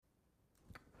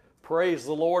Praise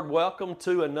the Lord. Welcome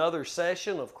to another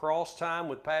session of Cross Time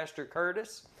with Pastor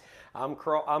Curtis. I'm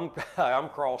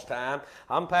Cross Time.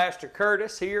 I'm Pastor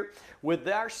Curtis here with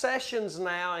our sessions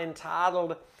now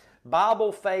entitled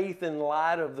Bible Faith in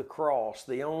Light of the Cross.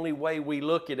 The only way we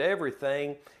look at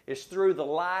everything is through the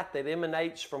light that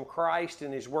emanates from Christ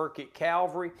and His work at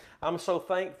Calvary. I'm so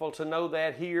thankful to know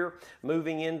that here,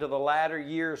 moving into the latter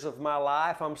years of my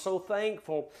life. I'm so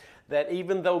thankful that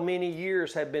even though many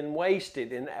years have been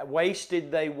wasted, and wasted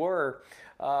they were,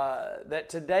 that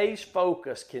today's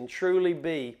focus can truly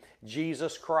be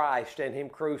Jesus Christ and Him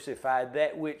crucified,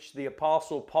 that which the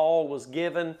Apostle Paul was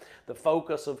given, the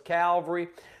focus of Calvary.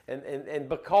 And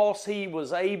because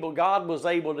God was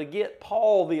able to get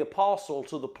Paul the Apostle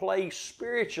to the place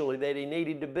spiritually that he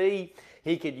needed to be,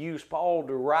 He could use Paul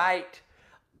to write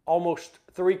almost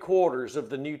 3/4 of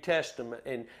the New Testament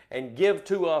and give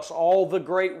to us all the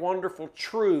great wonderful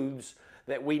truths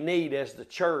that we need as the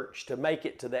church to make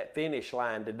it to that finish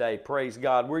line today. Praise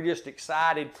God. We're just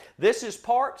excited. This is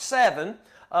part 7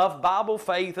 of Bible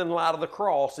Faith in Light of the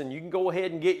Cross, and you can go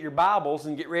ahead and get your Bibles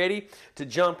and get ready to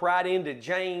jump right into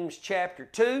James chapter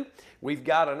 2. We've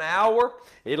got an hour.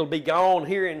 It'll be gone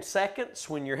here in seconds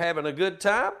when you're having a good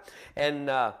time,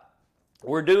 and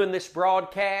we're doing this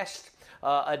broadcast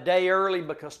a day early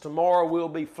because tomorrow we'll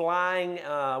be flying.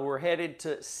 We're headed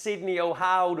to Sydney,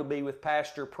 Ohio to be with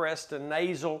Pastor Preston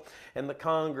Nazel and the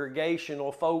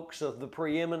congregational folks of the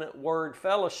Preeminent Word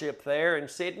Fellowship there in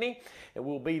Sydney. And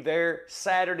we'll be there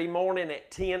Saturday morning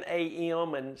at 10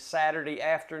 a.m. and Saturday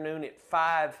afternoon at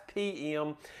 5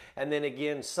 p.m. and then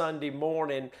again Sunday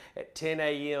morning at 10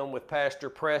 a.m. with Pastor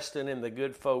Preston and the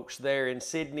good folks there in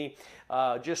Sydney.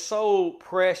 Just so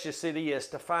precious it is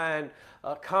to find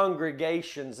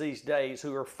congregations these days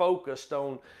who are focused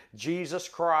on Jesus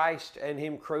Christ and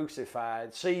Him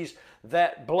crucified. Sees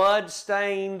that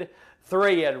blood-stained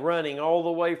thread running all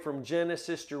the way from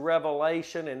Genesis to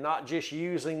Revelation, and not just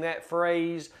using that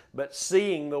phrase, but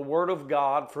seeing the Word of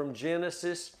God from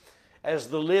Genesis as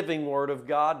the living Word of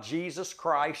God, Jesus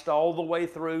Christ, all the way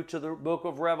through to the book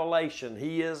of Revelation.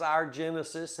 He is our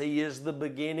Genesis. He is the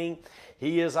beginning.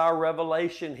 He is our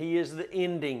Revelation. He is the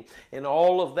ending. And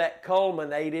all of that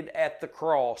culminated at the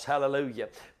cross. Hallelujah.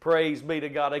 Praise be to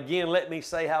God. Again, let me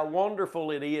say how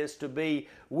wonderful it is to be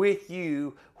with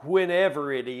you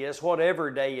whenever it is, whatever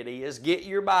day it is. Get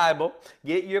your Bible,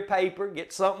 get your paper,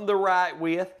 get something to write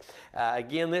with.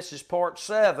 Again, this is part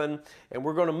 7, and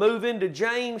we're going to move into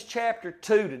James chapter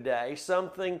 2 today,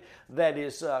 something that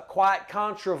is quite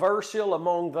controversial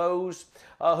among those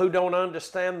who don't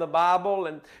understand the Bible.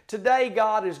 And today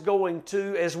God is going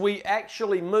to, as we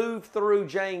actually move through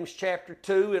James chapter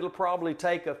 2, it'll probably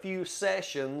take a few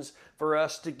sessions for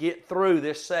us to get through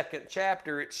this second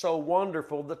chapter. It's so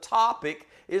wonderful. The topic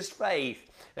is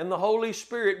faith, and the Holy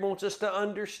Spirit wants us to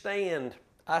understand.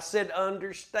 I said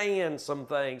understand some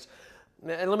things.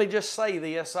 And let me just say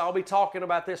this. I'll be talking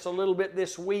about this a little bit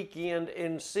this weekend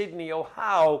in Sydney,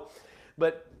 Ohio.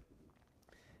 But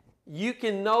you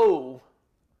can know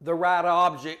the right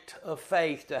object of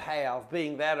faith to have,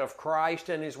 being that of Christ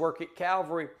and His work at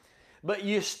Calvary. But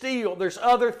there's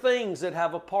other things that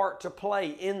have a part to play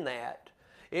in that.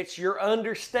 It's your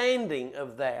understanding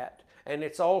of that, and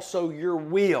it's also your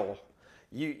will.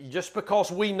 Just because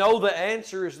we know the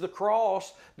answer is the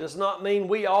cross does not mean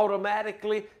we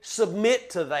automatically submit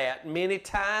to that. Many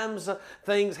times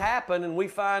things happen and we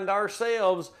find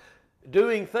ourselves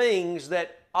doing things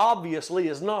that obviously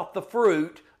is not the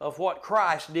fruit of what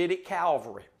Christ did at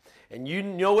Calvary. And you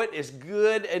know it as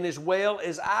good and as well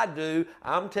as I do.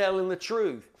 I'm telling the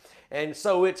truth. And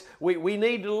so we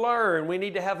need to learn, we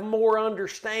need to have more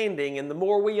understanding, and the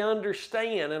more we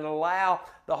understand and allow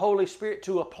the Holy Spirit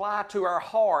to apply to our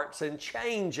hearts and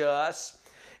change us,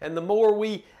 and the more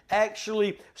we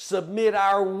actually submit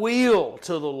our will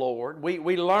to the Lord,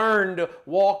 we learn to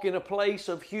walk in a place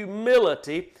of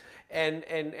humility and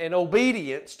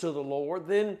obedience to the Lord,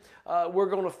 then we're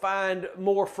going to find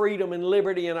more freedom and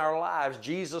liberty in our lives.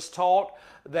 Jesus taught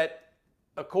that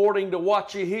according to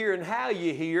what you hear and how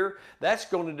you hear, that's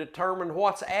going to determine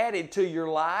what's added to your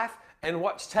life and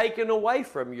what's taken away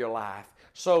from your life.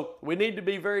 So we need to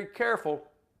be very careful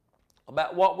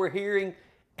about what we're hearing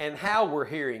and how we're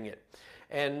hearing it.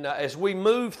 And as we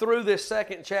move through this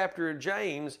second chapter of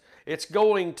James, it's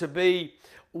going to be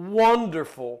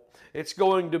wonderful. It's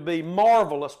going to be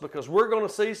marvelous because we're going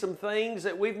to see some things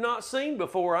that we've not seen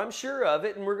before. I'm sure of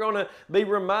it. And we're going to be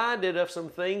reminded of some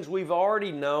things we've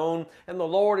already known. And the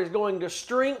Lord is going to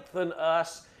strengthen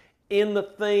us in the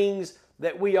things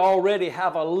that we already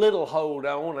have a little hold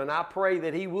on, and I pray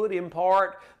that He would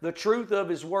impart the truth of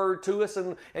His Word to us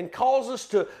and cause us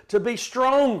to be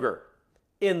stronger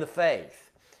in the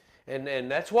faith. And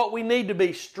that's what we need to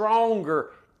be,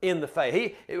 stronger in the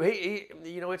faith.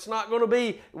 It's not going to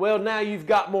be, well, now you've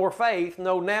got more faith.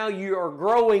 No, now you are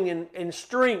growing in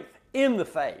strength in the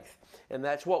faith. And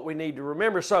that's what we need to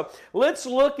remember. So let's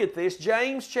look at this,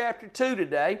 James chapter 2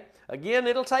 today. Again,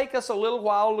 it'll take us a little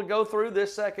while to go through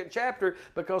this second chapter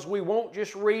because we won't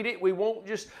just read it. We won't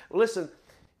just, listen,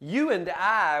 you and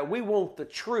I, we want the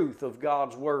truth of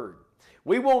God's Word.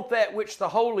 We want that which the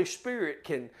Holy Spirit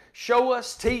can show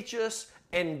us, teach us,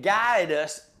 and guide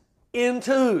us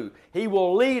into. He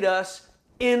will lead us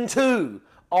into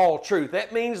all truth.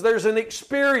 That means there's an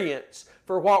experience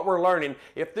for what we're learning.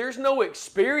 If there's no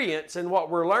experience in what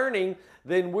we're learning,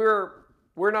 then we're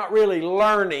not really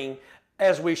learning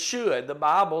as we should. The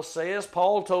Bible says,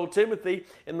 Paul told Timothy,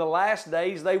 in the last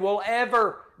days they will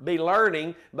ever be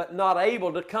learning, but not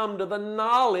able to come to the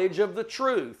knowledge of the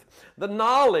truth. The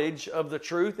knowledge of the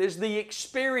truth is the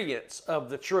experience of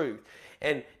the truth.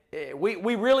 And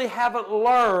we really haven't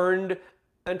learned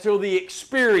until the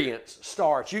experience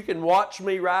starts. You can watch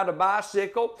me ride a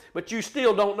bicycle, but you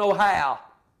still don't know how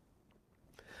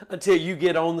until you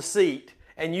get on the seat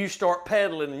and you start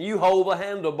pedaling and you hold the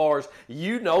handlebars.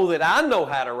 You know that I know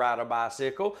how to ride a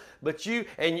bicycle, but you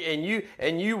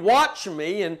watch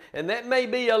me, and that may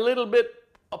be a little bit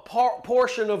a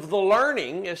portion of the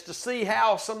learning is to see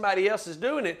how somebody else is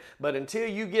doing it. But until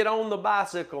you get on the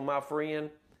bicycle, my friend,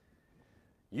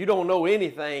 you don't know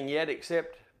anything yet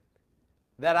except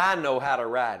that I know how to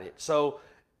ride it. So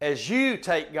as you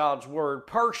take God's Word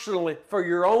personally for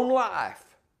your own life,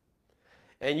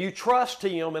 and you trust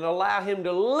Him and allow Him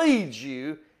to lead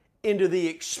you into the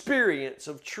experience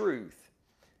of truth,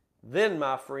 then,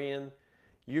 my friend,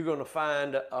 you're going to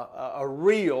find a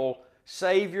real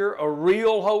Savior, a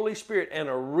real Holy Spirit, and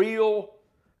a real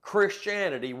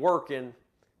Christianity working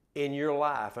in your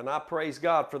life. And I praise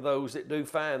God for those that do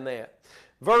find that.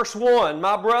 Verse 1,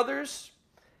 my brothers,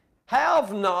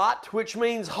 have not, which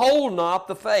means hold not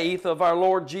the faith of our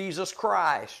Lord Jesus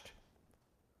Christ,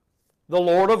 the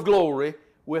Lord of glory,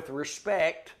 with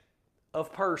respect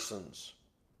of persons.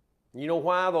 You know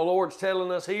why the Lord's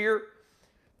telling us here,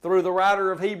 through the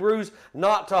writer of Hebrews,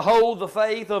 not to hold the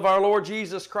faith of our Lord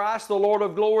Jesus Christ, the Lord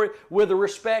of glory, with the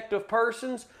respect of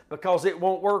persons? Because it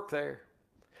won't work there.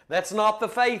 That's not the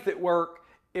faith at work.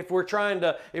 If we're trying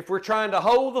to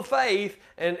hold the faith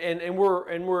and we're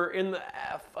in the,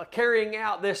 carrying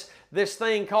out this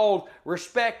thing called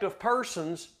respect of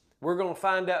persons, we're going to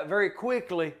find out very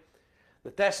quickly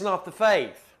that that's not the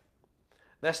faith.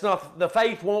 That's not, the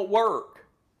faith won't work.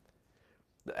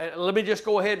 Let me just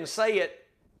go ahead and say it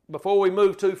before we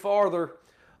move too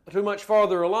much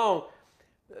farther along.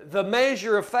 The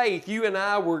measure of faith you and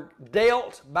I were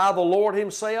dealt by the Lord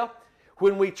Himself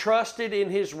when we trusted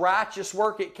in His righteous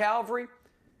work at Calvary.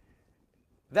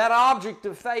 That object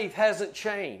of faith hasn't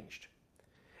changed.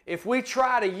 If we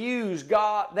try to use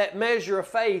God, that measure of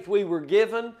faith we were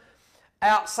given,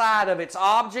 outside of its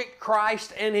object,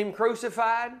 Christ and Him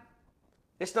crucified,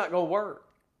 it's not going to work.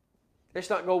 It's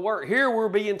not going to work. Here we're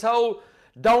being told,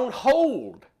 don't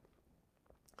hold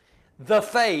the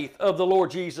faith of the Lord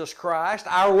Jesus Christ,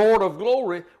 our Lord of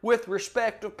glory, with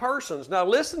respect of persons. Now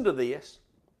listen to this.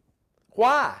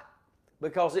 Why?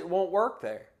 Because it won't work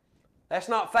there. That's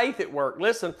not faith at work.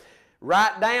 Listen,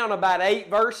 write down about 8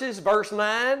 verses, verse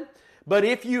 9. But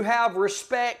if you have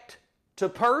respect to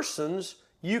persons,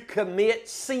 you commit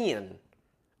sin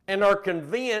and are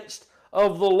convinced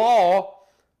of the law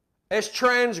as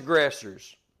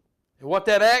transgressors. And what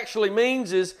that actually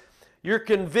means is you're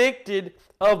convicted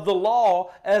of the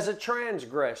law as a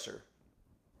transgressor.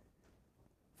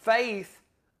 Faith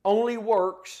only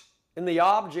works in the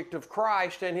object of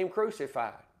Christ and Him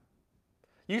crucified.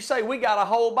 You say, we got a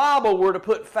whole Bible we're to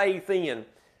put faith in.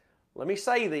 Let me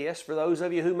say this for those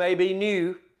of you who may be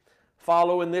new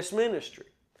following this ministry.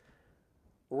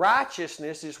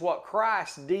 Righteousness is what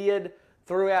Christ did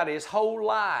throughout His whole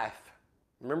life.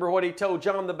 Remember what He told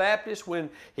John the Baptist when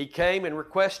he came and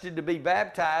requested to be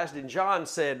baptized, and John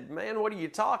said, man, what are you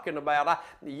talking about?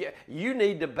 You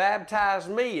need to baptize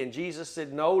me. And Jesus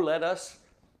said, no, let us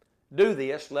do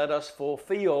this. Let us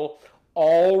fulfill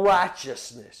all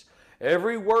righteousness.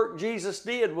 Every work Jesus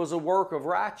did was a work of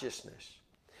righteousness.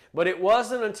 But it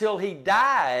wasn't until He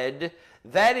died,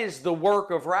 that is the work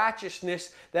of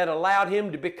righteousness that allowed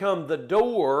Him to become the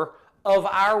door of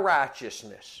our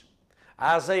righteousness.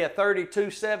 Isaiah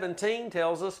 32:17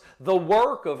 tells us the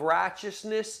work of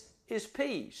righteousness is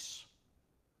peace.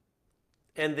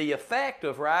 And the effect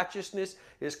of righteousness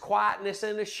is quietness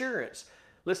and assurance.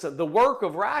 Listen, the work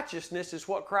of righteousness is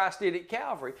what Christ did at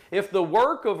Calvary. If the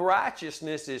work of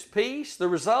righteousness is peace, the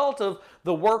result of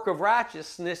the work of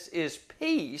righteousness is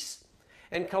peace.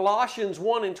 And Colossians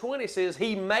 1:20 says,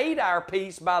 He made our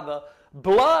peace by the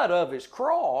blood of His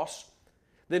cross.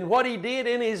 Then what He did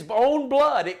in His own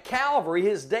blood at Calvary,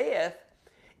 His death,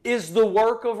 is the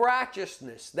work of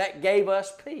righteousness that gave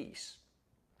us peace.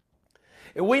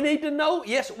 And we need to know,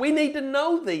 yes, we need to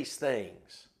know these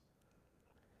things.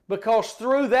 Because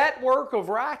through that work of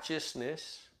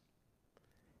righteousness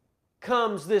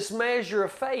comes this measure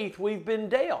of faith we've been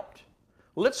dealt.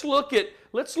 Let's look at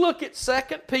 2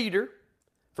 Peter,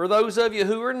 for those of you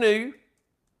who are new.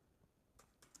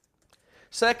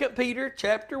 2 Peter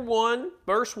chapter 1,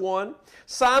 verse 1.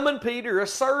 Simon Peter, a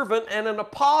servant and an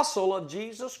apostle of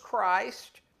Jesus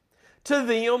Christ, to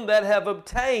them that have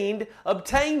obtained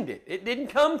it. It didn't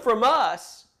come from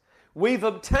us. We've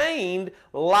obtained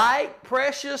like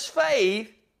precious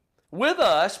faith with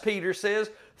us, Peter says,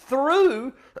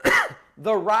 through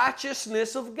the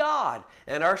righteousness of God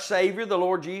and our Savior, the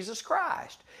Lord Jesus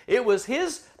Christ. It was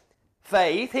His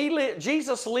faith.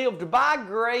 Jesus lived by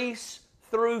grace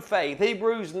through faith.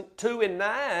 Hebrews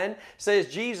 2:9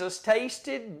 says Jesus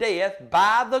tasted death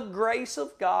by the grace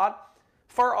of God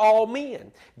for all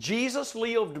men. Jesus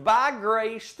lived by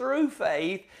grace through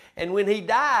faith, and when He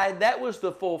died, that was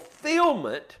the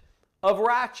fulfillment of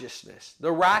righteousness.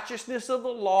 The righteousness of the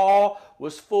law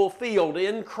was fulfilled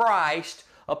in Christ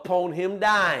upon Him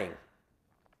dying.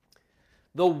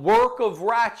 The work of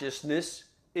righteousness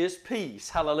is peace.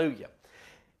 Hallelujah.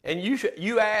 And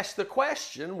you ask the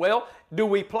question, well, do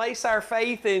we place our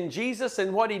faith in Jesus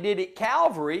and what He did at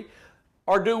Calvary,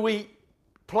 or do we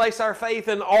place our faith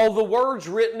in all the words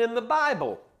written in the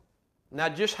Bible? Now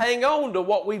just hang on to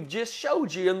what we've just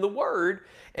showed you in the Word,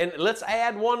 and let's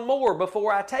add one more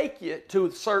before I take you to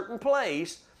a certain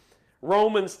place.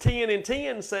 Romans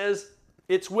 10:10 says,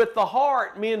 it's with the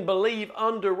heart men believe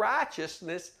unto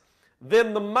righteousness,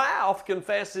 then the mouth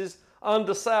confesses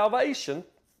unto salvation.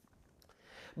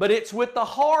 But it's with the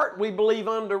heart we believe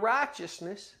unto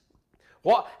righteousness.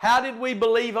 How did we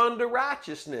believe unto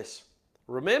righteousness?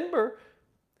 Remember,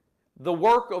 the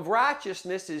work of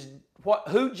righteousness is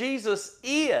who Jesus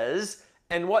is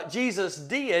and what Jesus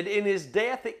did in His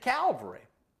death at Calvary.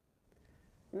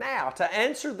 Now, to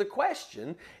answer the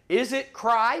question, is it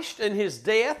Christ and His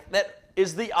death that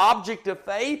is the object of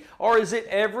faith, or is it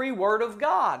every word of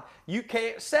God? You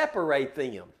can't separate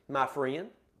them, my friend.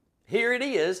 Here it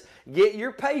is. Get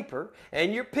your paper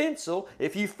and your pencil.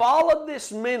 If you followed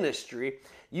this ministry,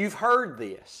 you've heard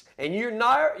this. And you're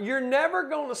never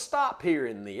going to stop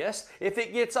hearing this. If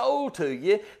it gets old to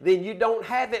you, then you don't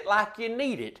have it like you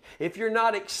need it. If you're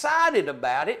not excited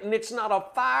about it and it's not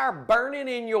a fire burning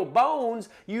in your bones,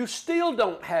 you still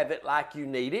don't have it like you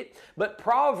need it. But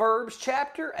Proverbs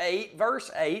chapter 8, verse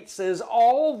 8 says,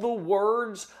 all the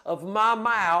words of my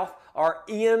mouth are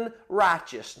in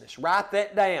righteousness. Write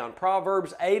that down.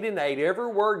 Proverbs 8:8. Every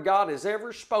word God has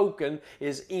ever spoken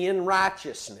is in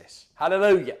righteousness.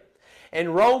 Hallelujah.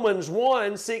 And Romans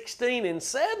 1:16 and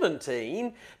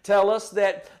 17 tell us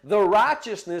that the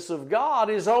righteousness of God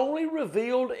is only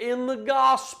revealed in the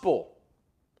gospel.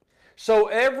 So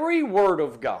every word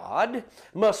of God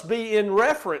must be in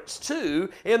reference to,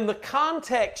 in the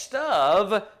context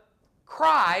of,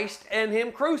 Christ and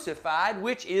Him crucified,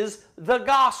 which is the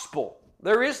gospel.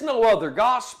 There is no other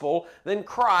gospel than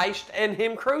Christ and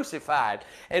Him crucified.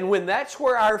 And when that's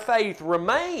where our faith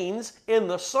remains, in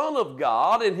the Son of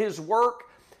God and His work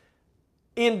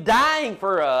in dying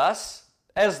for us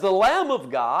as the Lamb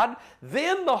of God,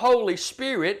 then the Holy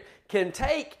Spirit can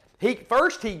take,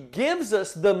 first He gives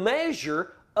us the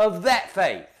measure of that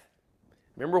faith.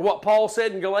 Remember what Paul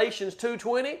said in Galatians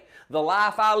 2:20? The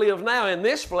life I live now in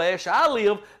this flesh, I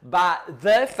live by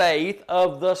the faith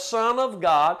of the Son of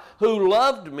God who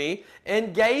loved me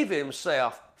and gave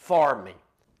Himself for me.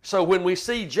 So when we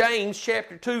see James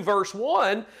chapter 2 verse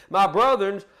 1, my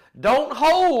brethren, don't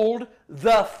hold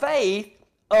the faith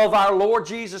of our Lord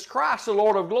Jesus Christ, the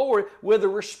Lord of glory, with the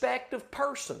respect of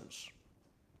persons.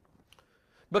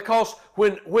 Because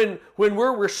when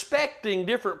we're respecting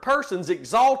different persons,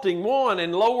 exalting one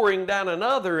and lowering down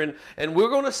another, and we're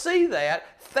going to see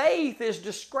that, faith is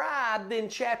described in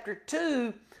chapter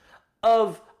 2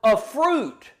 of a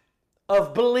fruit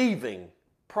of believing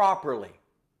properly.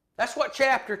 That's what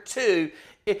chapter 2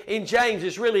 in James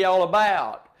is really all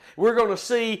about. We're going to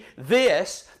see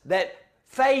this, that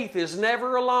faith is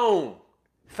never alone.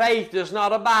 Faith does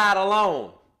not abide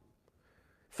alone.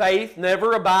 Faith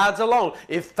never abides alone.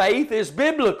 If faith is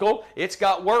biblical, it's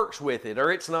got works with it,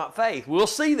 or it's not faith. We'll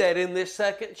see that in this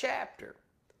second chapter.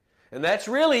 And that's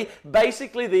really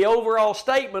basically the overall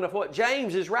statement of what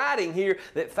James is writing here,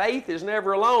 that faith is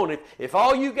never alone. If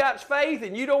all you got is faith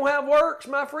and you don't have works,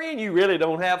 my friend, you really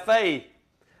don't have faith.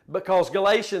 Because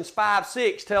Galatians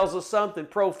 5:6 tells us something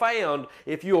profound,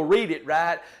 if you'll read it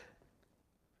right.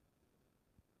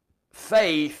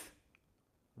 Faith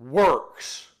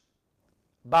works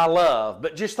by love.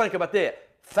 But just think about that.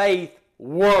 Faith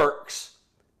works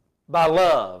by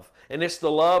love. And it's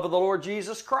the love of the Lord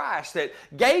Jesus Christ that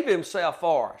gave Himself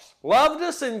for us, loved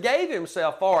us and gave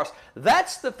Himself for us.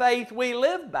 That's the faith we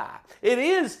live by. It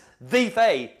is the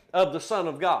faith of the Son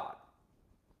of God.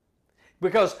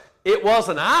 Because it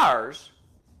wasn't ours,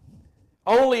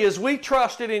 only as we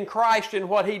trusted in Christ and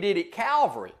what He did at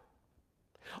Calvary.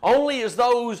 Only as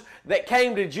those that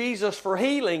came to Jesus for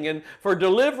healing and for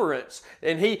deliverance,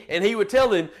 and he would tell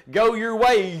them, go your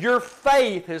way, your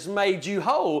faith has made you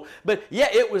whole. But yeah,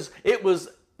 it was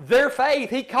their faith.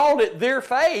 He called it their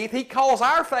faith. He calls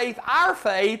our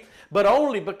faith, but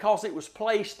only because it was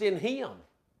placed in Him.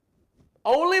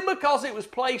 Only because it was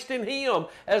placed in Him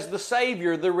as the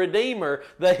Savior, the Redeemer,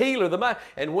 the Healer,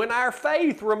 and when our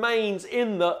faith remains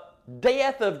in the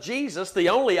death of Jesus, the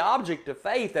only object of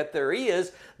faith that there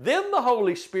is, then the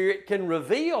Holy Spirit can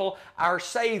reveal our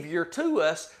Savior to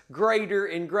us greater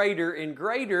and greater and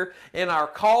greater. In our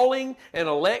calling and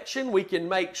election, we can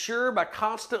make sure by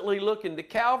constantly looking to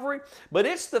Calvary. But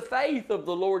it's the faith of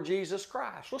the Lord Jesus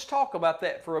Christ. Let's talk about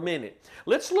that for a minute.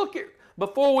 Let's look at,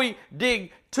 before we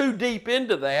dig too deep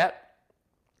into that,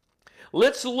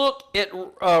 let's look at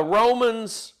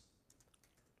Romans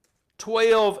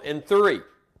 12:3.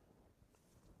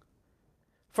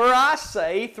 For I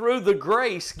say, through the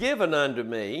grace given unto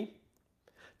me,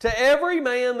 to every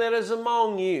man that is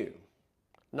among you,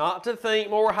 not to think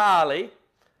more highly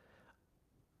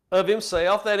of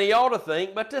himself than he ought to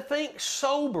think, but to think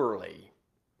soberly,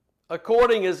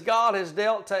 according as God has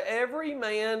dealt to every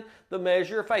man the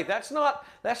measure of faith. That's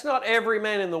not every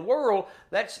man in the world.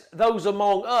 That's those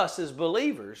among us as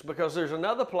believers, because there's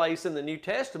another place in the New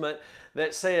Testament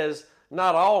that says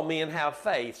not all men have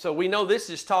faith. So we know this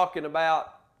is talking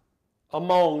about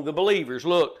among the believers.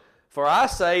 Look, for I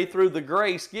say, through the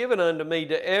grace given unto me,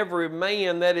 to every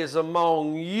man that is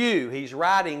among you. He's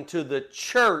writing to the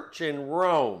church in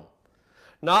Rome.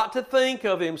 Not to think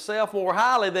of himself more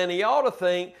highly than he ought to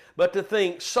think, but to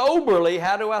think soberly.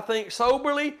 How do I think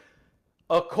soberly?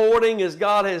 According as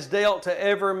God has dealt to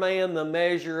every man the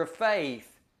measure of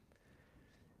faith.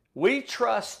 We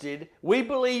trusted, we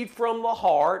believed from the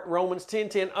heart, Romans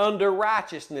 10:10, unto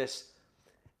righteousness.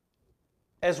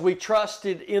 As we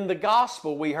trusted in the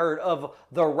gospel, we heard of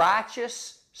the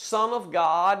righteous Son of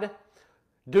God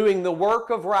doing the work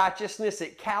of righteousness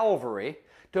at Calvary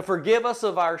to forgive us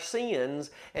of our sins,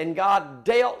 and God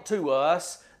dealt to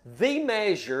us the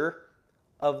measure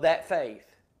of that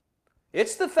faith.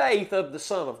 It's the faith of the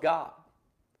Son of God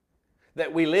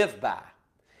that we live by.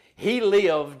 He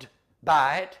lived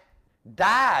by it,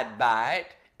 died by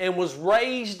it, and was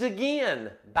raised again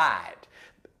by it.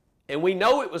 And we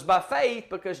know it was by faith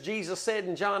because Jesus said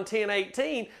in John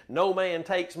 10:18, no man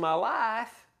takes my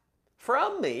life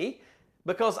from me,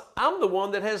 because I'm the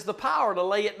one that has the power to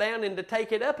lay it down and to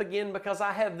take it up again, because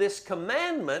I have this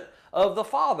commandment of the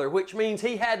Father, which means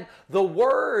He had the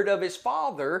word of His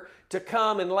Father to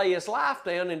come and lay His life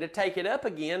down and to take it up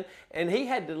again, and He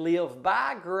had to live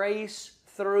by grace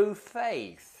through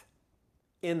faith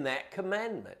in that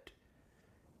commandment.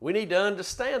 We need to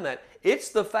understand that. It's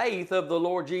the faith of the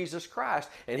Lord Jesus Christ.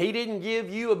 And He didn't give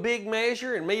you a big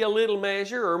measure and me a little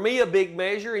measure, or me a big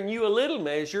measure and you a little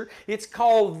measure. It's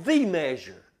called the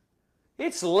measure.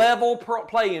 It's level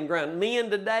playing ground. Men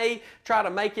today try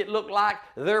to make it look like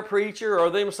their preacher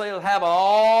or themselves have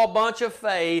a bunch of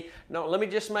faith. No, let me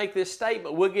just make this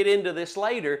statement. We'll get into this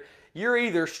later. You're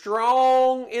either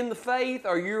strong in the faith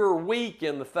or you're weak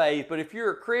in the faith. But if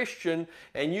you're a Christian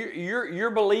and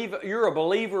you're a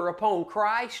believer upon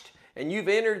Christ, and you've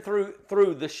entered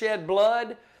through the shed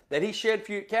blood that He shed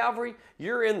for you at Calvary,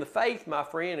 you're in the faith, my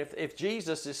friend. If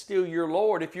Jesus is still your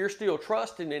Lord, if you're still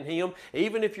trusting in Him,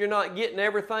 even if you're not getting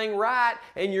everything right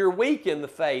and you're weak in the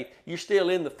faith, you're still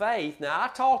in the faith. Now, I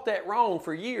taught that wrong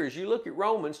for years. You look at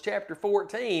Romans chapter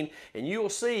 14, and you'll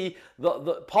see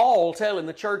Paul telling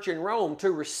the church in Rome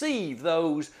to receive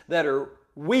those that are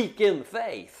weak in the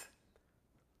faith.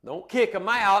 Don't kick them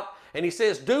out. And he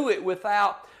says, do it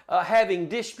without having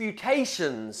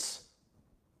disputations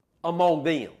among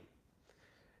them.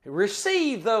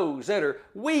 Receive those that are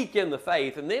weak in the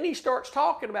faith. And then he starts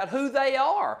talking about who they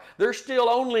are. They're still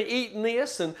only eating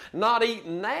this and not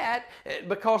eating that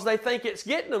because they think it's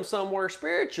getting them somewhere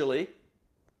spiritually.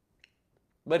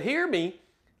 But hear me,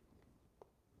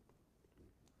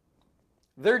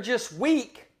 they're just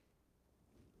weak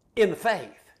in the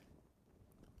faith.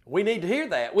 We need to hear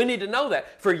that. We need to know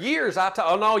that. For years I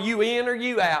thought, oh no, you in or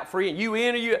you out, friend. You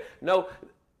in or you out. No,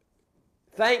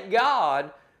 thank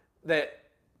God that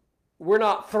we're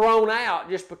not thrown out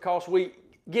just because we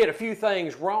get a few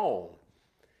things wrong.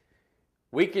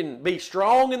 We can be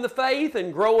strong in the faith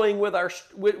and growing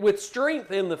with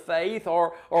strength in the faith,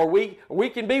 or we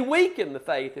can be weak in the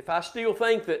faith. If I still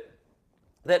think that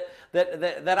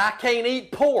I can't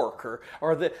eat pork,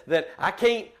 or that I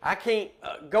can't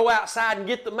go outside and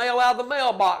get the mail out of the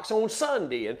mailbox on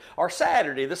Sunday or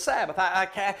Saturday, the Sabbath. I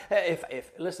can't.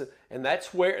 Listen, and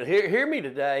that's where, hear me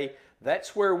today.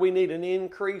 That's where we need an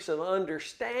increase of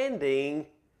understanding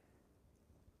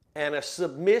and a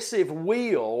submissive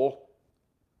will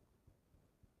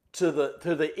to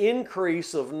the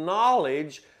increase of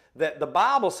knowledge that the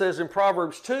Bible says in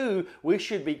Proverbs 2, we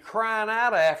should be crying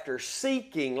out after,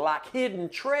 seeking like hidden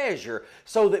treasure,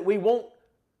 so that we won't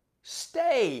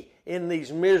stay in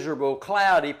these miserable,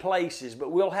 cloudy places,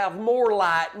 but we'll have more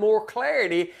light, more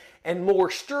clarity, and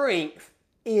more strength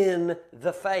in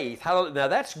the faith. Now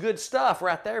that's good stuff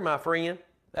right there, my friend.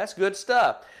 That's good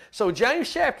stuff. So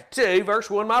James chapter 2, verse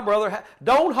 1, my brother,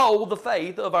 don't hold the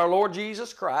faith of our Lord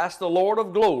Jesus Christ, the Lord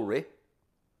of glory,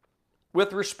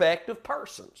 with respect of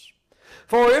persons.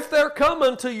 For if there come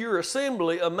unto your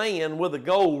assembly a man with a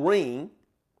gold ring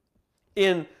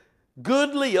in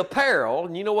goodly apparel,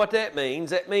 and you know what that means?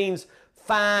 That means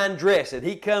fine dressing.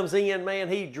 He comes in, man,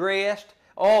 he dressed.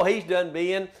 Oh, he's done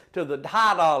been to the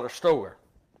high dollar store.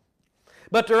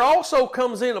 But there also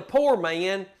comes in a poor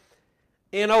man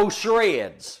in old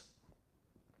shreds.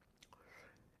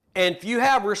 And if you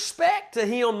have respect to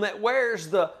him that wears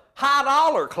the high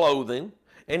dollar clothing,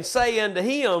 and say unto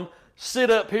him, sit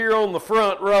up here on the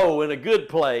front row in a good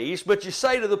place, but you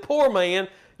say to the poor man,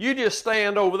 you just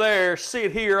stand over there,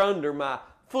 sit here under my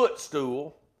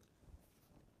footstool.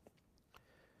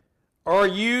 Are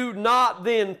you not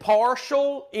then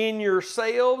partial in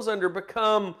yourselves and are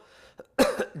become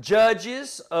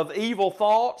judges of evil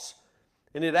thoughts?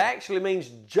 And it actually means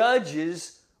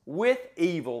judges with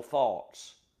evil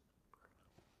thoughts.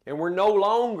 And we're no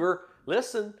longer,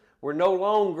 listen, we're no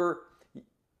longer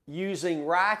using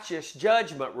righteous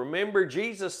judgment. Remember,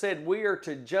 Jesus said we are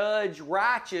to judge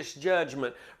righteous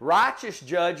judgment. Righteous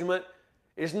judgment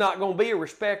is not going to be a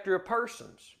respecter of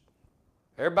persons.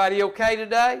 Everybody okay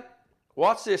today?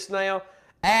 Watch this now.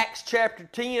 Acts chapter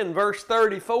 10, verse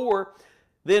 34.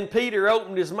 Then Peter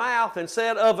opened his mouth and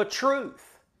said, of a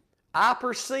truth, I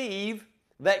perceive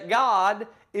that God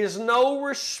is no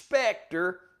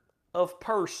respecter of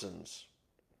persons.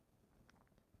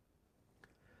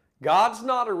 God's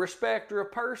not a respecter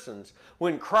of persons.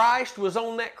 When Christ was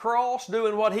on that cross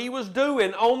doing what He was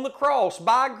doing on the cross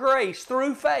by grace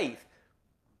through faith,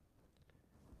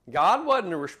 God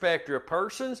wasn't a respecter of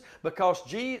persons, because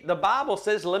the Bible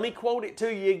says, let me quote it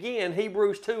to you again,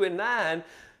 Hebrews 2:9,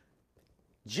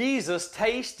 Jesus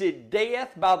tasted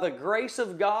death by the grace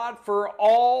of God for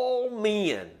all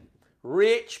men,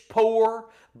 rich, poor,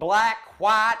 black,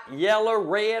 white, yellow,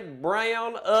 red,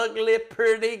 brown, ugly,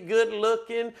 pretty, good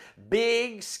looking,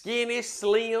 big, skinny,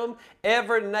 slim,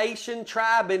 every nation,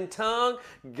 tribe, and tongue.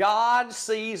 God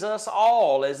sees us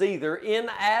all as either in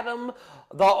Adam,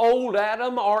 the old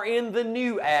Adam, or in the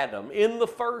new Adam, in the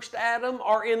first Adam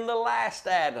or in the last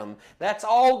Adam. That's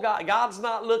all God. God's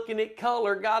not looking at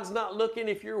color. God's not looking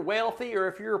if you're wealthy or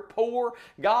if you're poor.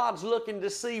 God's looking to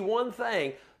see one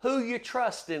thing: who you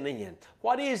trusting in.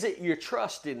 What is it you're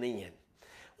trusting in?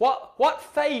 What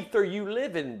faith are you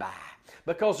living by?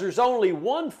 Because there's only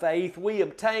one faith we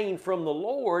obtain from the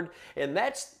Lord, and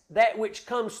that's that which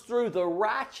comes through the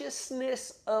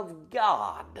righteousness of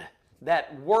God.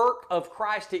 That work of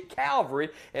Christ at Calvary.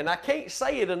 And I can't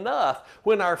say it enough.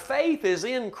 When our faith is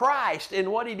in Christ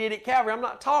and what He did at Calvary, I'm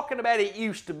not talking about it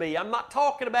used to be. I'm not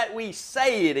talking about we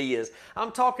say it is.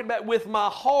 I'm talking about with my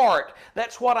heart.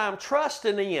 That's what I'm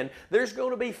trusting in. There's going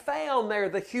to be found there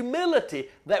the humility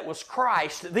that was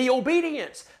Christ, the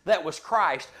obedience that was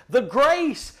Christ, the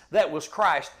grace that was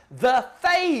Christ, the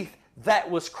faith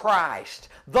that was Christ,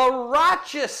 the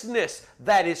righteousness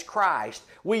that is Christ.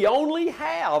 We only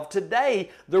have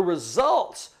today the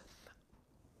results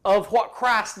of what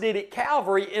Christ did at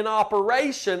Calvary in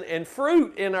operation and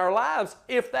fruit in our lives,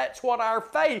 if that's what our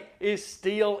faith is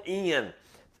still in.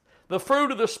 The fruit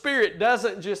of the Spirit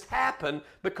doesn't just happen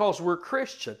because we're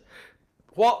Christian.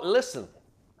 Listen,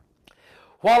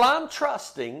 while I'm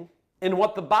trusting in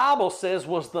what the Bible says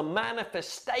was the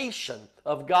manifestation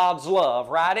of God's love,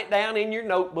 write it down in your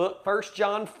notebook, 1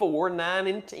 John 4, 9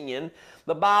 and 10.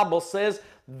 The Bible says,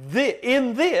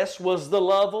 in this was the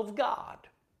love of God.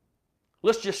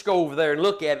 Let's just go over there and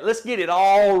look at it. Let's get it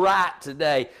all right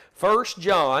today. 1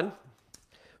 John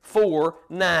 4,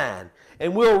 9.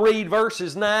 And we'll read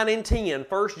verses 9 and 10.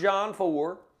 1 John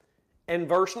 4 and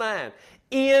verse 9.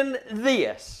 In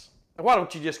this. Why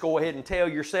don't you just go ahead and tell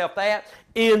yourself that?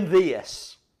 In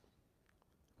this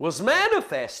was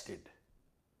manifested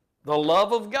the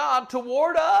love of God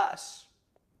toward us.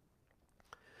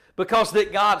 Because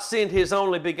that God sent His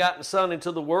only begotten Son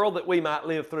into the world that we might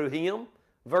live through Him.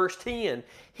 Verse 10.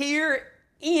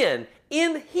 In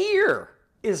here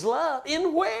is love.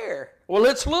 In where? Well,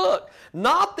 let's look.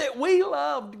 Not that we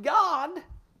loved God,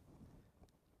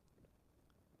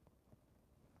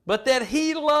 but that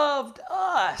He loved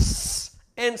us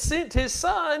and sent His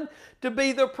Son to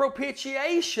be the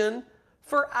propitiation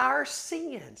for our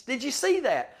sins. Did you see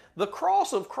that? The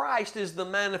cross of Christ is the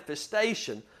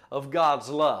manifestation of God's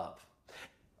love.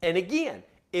 And again,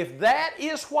 if that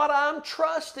is what I'm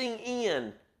trusting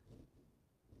in,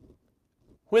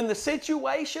 when the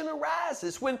situation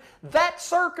arises, when that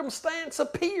circumstance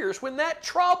appears, when that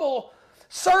trouble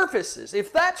surfaces,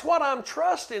 if that's what I'm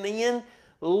trusting in,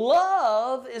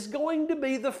 love is going to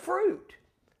be the fruit.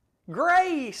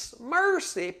 Grace,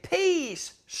 mercy,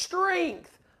 peace,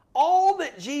 strength, all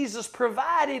that Jesus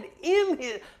provided in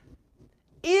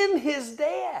His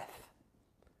death.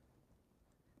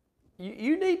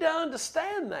 You need to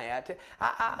understand that.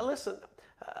 Listen,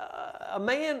 a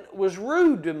man was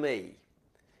rude to me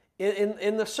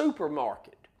in the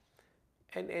supermarket.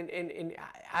 And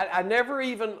I never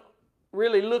even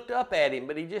really looked up at him,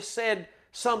 but he just said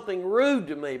something rude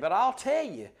to me. But I'll tell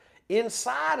you,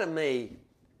 inside of me,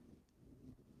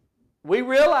 we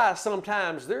realize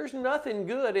sometimes there's nothing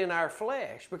good in our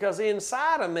flesh, because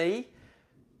inside of me,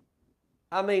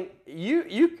 I mean,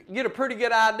 you get a pretty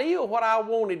good idea of what I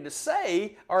wanted to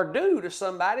say or do to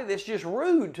somebody that's just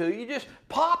rude to you. Just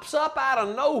pops up out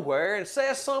of nowhere and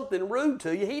says something rude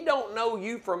to you. He don't know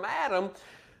you from Adam.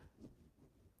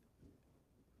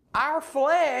 Our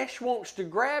flesh wants to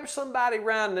grab somebody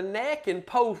around the neck and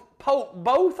poke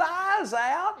both eyes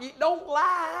out. You don't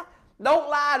lie. Don't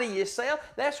lie to yourself.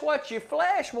 That's what your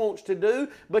flesh wants to do,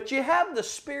 but you have the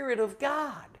Spirit of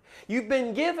God. You've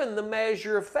been given the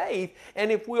measure of faith,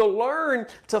 and if we'll learn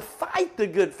to fight the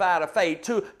good fight of faith,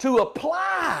 to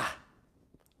apply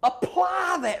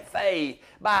that faith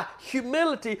by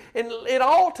humility, and it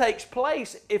all takes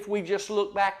place if we just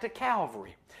look back to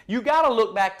Calvary. You got to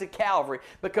look back to Calvary,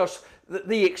 because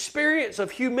the experience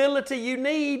of humility you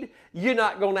need, you're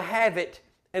not going to have it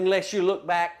unless you look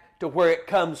back to where it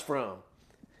comes from.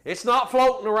 It's not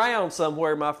floating around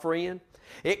somewhere, my friend.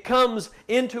 It comes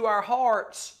into our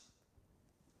hearts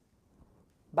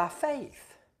by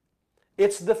faith.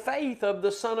 It's the faith of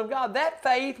the Son of God. That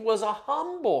faith was a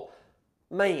humble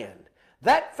man.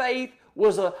 That faith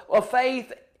was a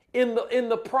faith in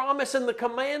the promise and the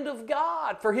command of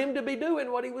God for him to be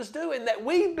doing what he was doing, that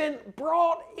we've been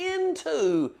brought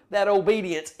into that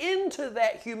obedience, into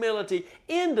that humility,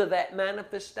 into that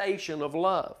manifestation of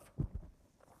love.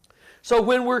 So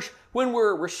when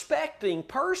we're respecting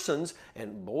persons,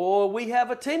 and boy, we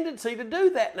have a tendency to do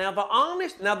that.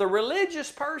 Now the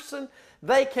religious person,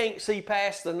 they can't see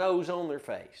past the nose on their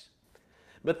face.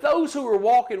 But those who are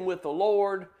walking with the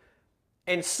Lord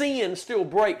and sin still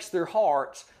breaks their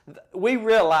hearts, we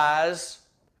realize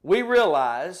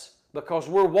because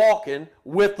we're walking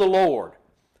with the Lord,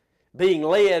 being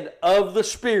led of the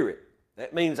Spirit.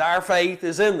 That means our faith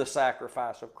is in the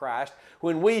sacrifice of Christ.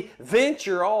 When we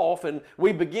venture off and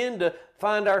we begin to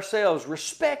find ourselves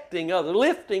respecting others,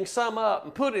 lifting some up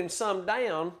and putting some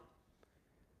down,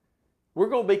 we're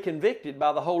going to be convicted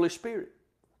by the Holy Spirit.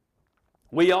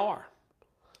 We are.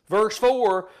 Verse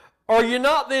 4, are you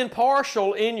not then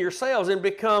partial in yourselves and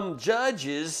become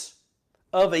judges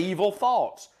of evil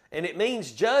thoughts? And it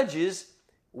means judges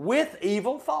with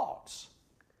evil thoughts.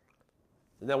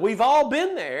 Now we've all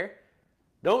been there.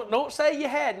 Don't say you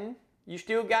hadn't. You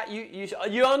still got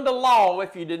you're under law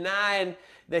if you're denying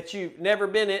that you've never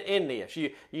been in this.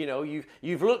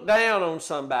 You've looked down on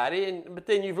somebody, but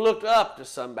then you've looked up to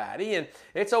somebody, and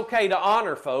it's okay to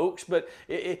honor folks, but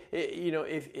if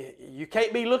you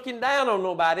can't be looking down on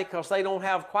nobody because they don't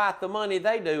have quite the money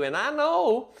they do. And I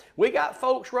know we got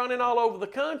folks running all over the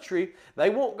country. They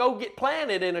won't go get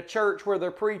planted in a church where they're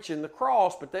preaching the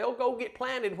cross, but they'll go get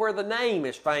planted where the name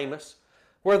is famous.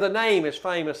 Where the name is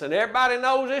famous, and everybody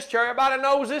knows this church, everybody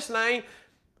knows this name.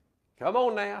 Come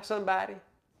on now, somebody.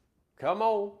 Come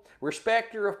on.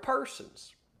 Respecter of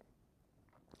persons.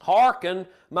 Hearken,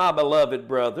 my beloved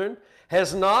brethren,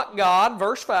 has not God,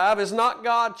 verse 5, has not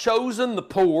God chosen the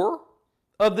poor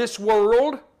of this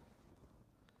world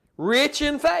rich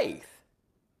in faith?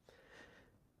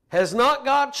 Has not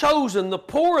God chosen the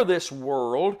poor of this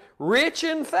world rich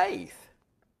in faith,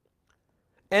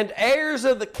 and heirs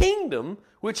of the kingdom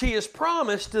which He has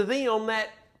promised to them that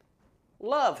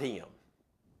love Him?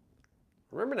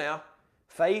 Remember now,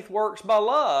 faith works by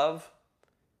love,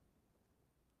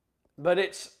 but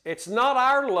it's not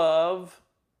our love.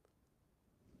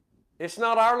 It's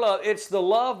not our love. It's the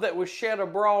love that was shed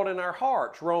abroad in our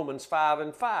hearts, Romans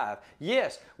 5:5.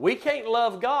 Yes, we can't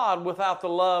love God without the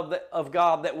love of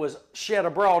God that was shed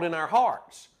abroad in our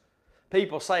hearts.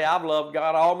 People say, I've loved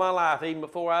God all my life, even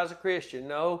before I was a Christian.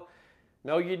 No,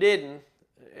 you didn't.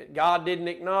 God didn't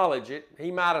acknowledge it. He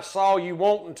might have saw you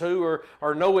wanting to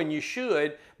or knowing you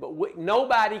should, but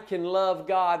nobody can love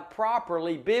God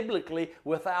properly, biblically,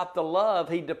 without the love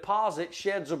He deposits,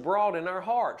 sheds abroad in our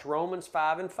hearts, Romans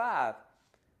 5:5.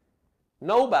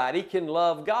 Nobody can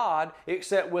love God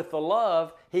except with the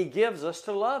love He gives us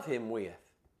to love Him with.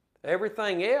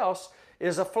 Everything else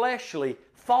is a fleshly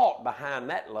thought behind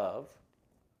that love.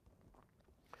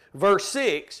 Verse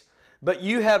 6, but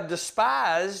you have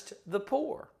despised the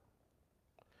poor.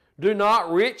 Do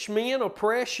not rich men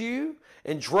oppress you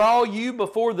and draw you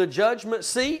before the judgment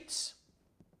seats?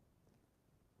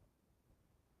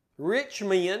 Rich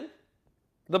men,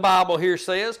 the Bible here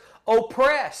says,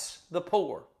 oppress the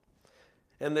poor.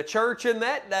 And the church in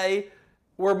that day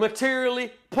were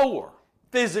materially poor,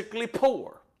 physically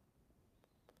poor.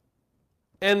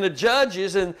 And the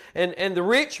judges and the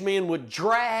rich men would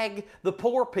drag the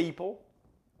poor people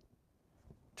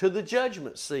to the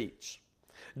judgment seats.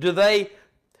 Do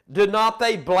not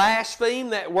they blaspheme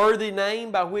that worthy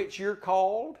name by which you're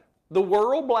called? The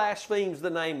world blasphemes the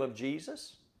name of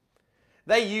Jesus.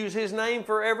 They use His name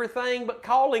for everything but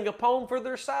calling upon for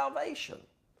their salvation.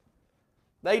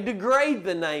 They degrade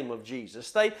the name of Jesus.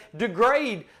 They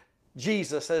degrade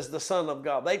Jesus as the Son of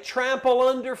God. They trample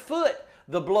underfoot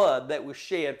the blood that was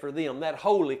shed for them, that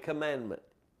holy commandment.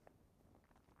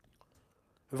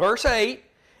 Verse 8,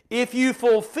 if you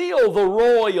fulfill the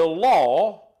royal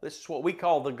law, this is what we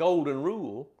call the golden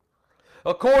rule,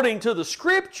 according to the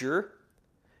Scripture,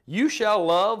 you shall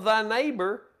love thy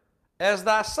neighbor as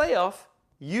thyself,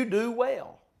 you do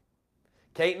well.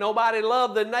 Can't nobody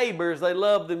love their neighbor as they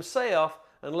love themselves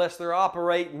unless they're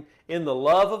operating in the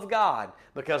love of God,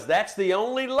 because that's the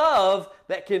only love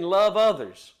that can love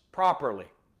others properly.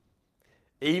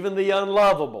 Even the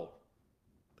unlovable.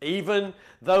 Even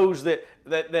those that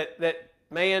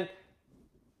man,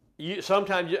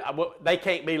 sometimes they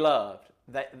can't be loved.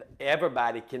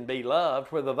 Everybody can be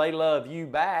loved. Whether they love you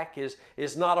back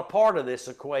is not a part of this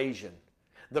equation.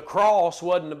 The cross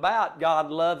wasn't about God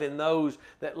loving those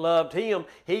that loved Him.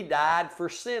 He died for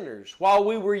sinners while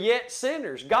we were yet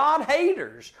sinners. God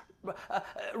haters,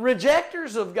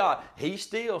 rejectors of God. He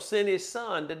still sent His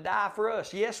Son to die for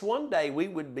us. Yes, one day we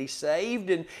would be saved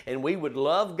and we would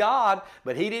love God,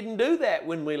 but He didn't do that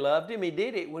when we loved Him. He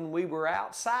did it when we were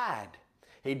outside.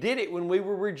 He did it when we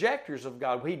were rejectors of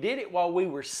God. He did it while we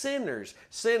were sinners.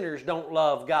 Sinners don't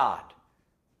love God.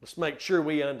 Let's make sure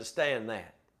we understand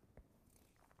that.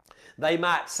 They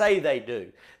might say they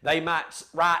do. They might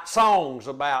write songs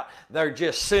about they're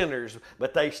just sinners,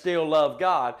 but they still love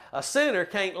God. A sinner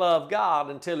can't love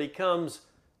God until he comes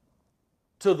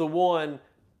to the one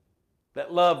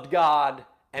that loved God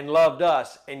and loved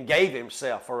us and gave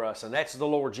Himself for us, and that's the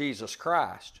Lord Jesus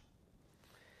Christ.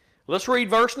 Let's read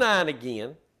verse 9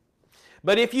 again.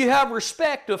 But if you have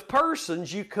respect of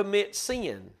persons, you commit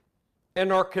sin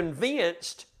and are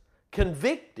convicted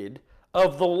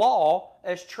of the law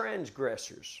as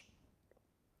transgressors.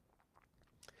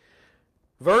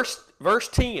 Verse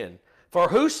 10, for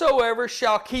whosoever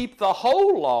shall keep the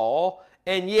whole law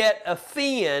and yet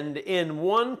offend in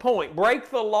one point, break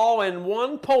the law in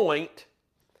one point,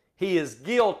 he is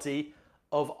guilty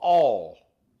of all.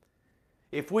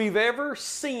 If we've ever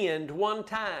sinned one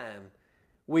time,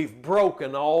 we've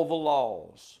broken all the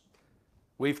laws.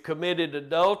 We've committed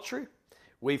adultery,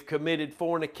 we've committed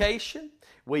fornication,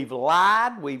 we've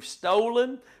lied, we've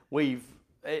stolen, and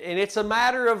it's a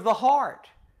matter of the heart.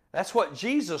 That's what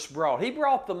Jesus brought. He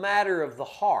brought the matter of the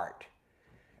heart.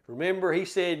 Remember, He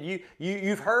said,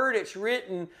 you've heard it's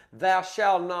written, thou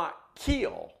shalt not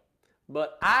kill.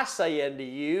 But I say unto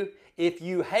you, if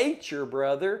you hate your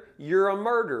brother, you're a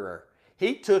murderer.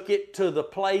 He took it to the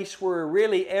place where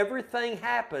really everything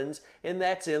happens, and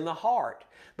that's in the heart.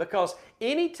 Because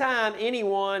anytime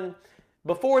anyone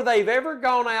Before they've ever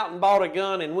gone out and bought a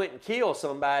gun and went and killed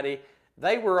somebody,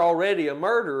 they were already a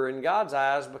murderer in God's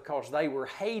eyes because they were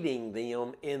hating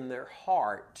them in their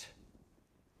heart.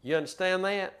 You understand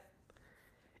that?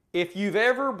 If you've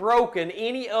ever broken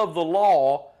any of the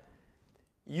law,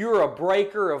 you're a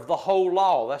breaker of the whole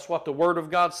law. That's what the Word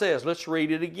of God says. Let's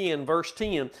read it again, verse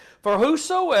 10. For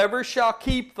whosoever shall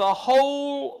keep the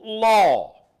whole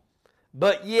law,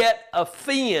 but yet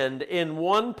offend in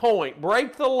one point,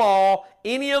 break the law,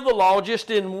 any of the law,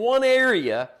 just in one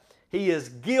area, he is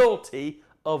guilty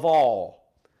of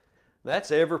all.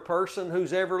 That's every person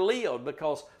who's ever lived,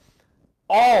 because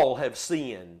all have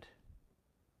sinned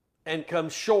and come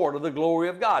short of the glory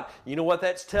of God. You know what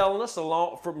that's telling us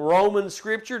from Romans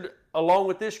Scripture, along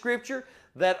with this Scripture?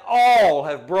 That all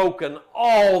have broken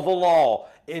all the law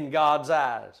in God's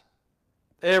eyes.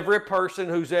 Every person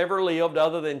who's ever lived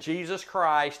other than Jesus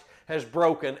has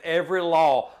broken every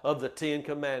law of the Ten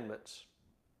Commandments.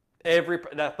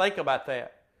 Now think about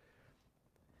that.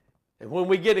 And when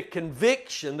we get a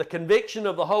conviction, the conviction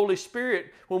of the Holy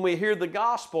Spirit, when we hear the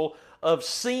gospel of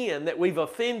sin, that we've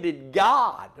offended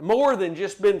God, more than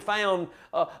just been found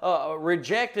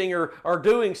rejecting or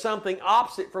doing something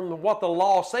opposite from what the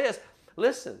law says.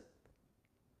 Listen,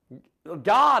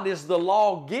 God is the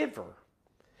lawgiver.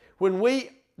 When we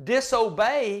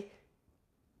disobey,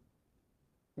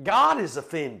 God is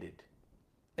offended.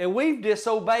 And we've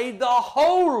disobeyed the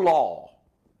whole law,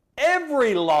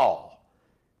 every law.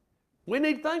 We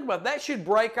need to think about it. That should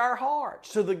break our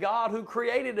hearts to the God who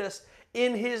created us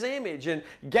in His image and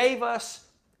gave us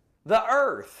the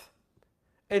earth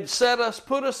and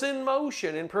put us in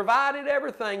motion and provided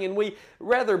everything, and we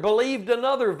rather believed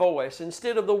another voice.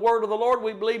 Instead of the word of the Lord,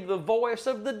 we believed the voice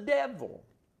of the devil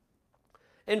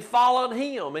and followed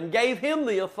him and gave him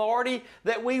the authority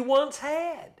that we once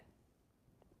had.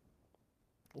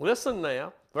 Listen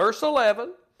now, verse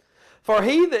 11. For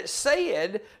he that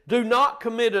said, do not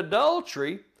commit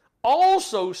adultery,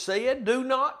 also said, do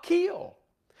not kill.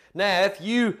 Now, if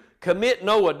you commit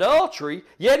no adultery,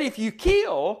 yet if you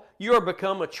kill, you are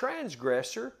become a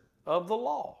transgressor of the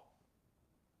law.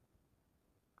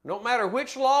 No matter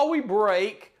which law we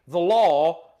break, the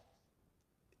law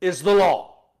is the law.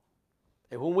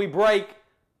 And when we break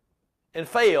and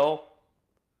fail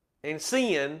and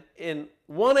sin in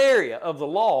one area of the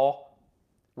law,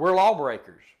 we're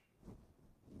lawbreakers.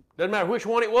 Doesn't matter which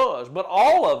one it was, but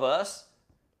all of us,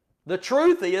 the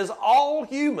truth is all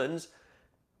humans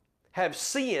have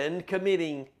sinned,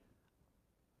 committing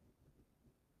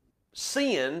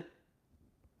sin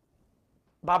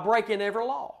by breaking every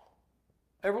law.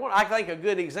 Everyone, I think a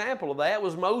good example of that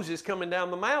was Moses coming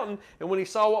down the mountain, and when he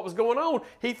saw what was going on,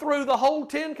 he threw the whole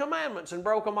 10 Commandments and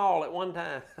broke them all at one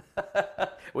time.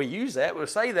 We use that, we'll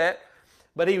say that,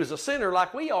 but he was a sinner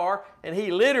like we are, and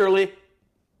he literally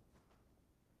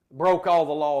broke all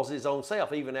the laws his own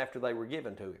self, even after they were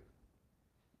given to him.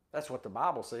 That's what the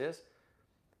Bible says,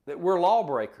 that we're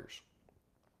lawbreakers.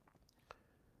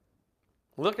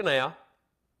 Look now.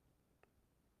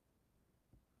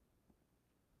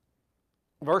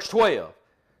 Verse 12.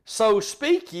 So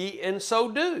speak ye and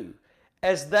so do,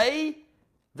 as they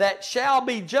that shall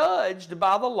be judged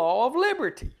by the law of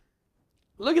liberty.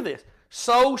 Look at this.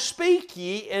 So speak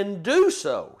ye and do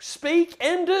so. Speak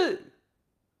and do,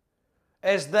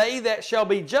 as they that shall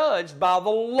be judged by the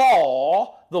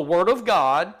law, the Word of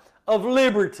God, of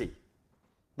liberty.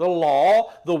 The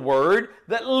law, the Word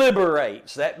that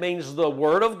liberates. That means the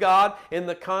Word of God in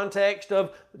the context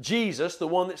of Jesus, the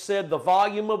one that said, the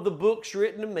volume of the books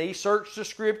written to me, search the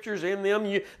Scriptures, in them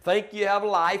you think you have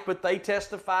life, but they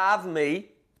testify of me.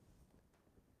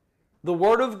 The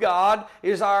Word of God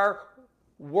is our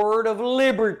word of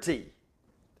liberty.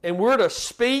 And we're to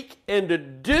speak and to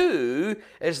do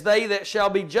as they that shall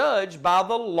be judged by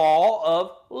the law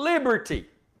of liberty.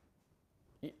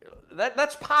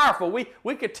 That's powerful.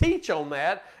 We could teach on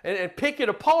that and pick it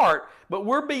apart, but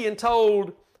we're being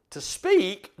told to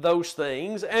speak those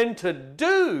things and to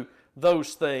do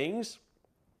those things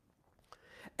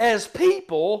as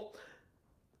people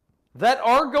that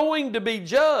are going to be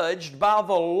judged by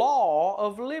the law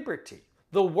of liberty.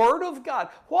 The Word of God.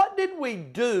 What did we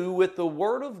do with the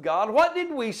Word of God? What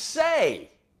did we say?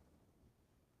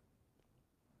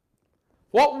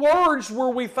 What words were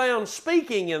we found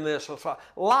speaking in this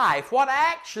life? What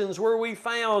actions were we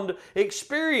found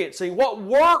experiencing? What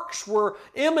works were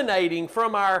emanating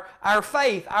from our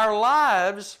faith, our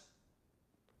lives?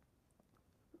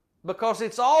 Because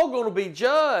it's all going to be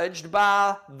judged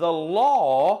by the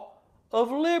law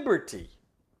of liberty.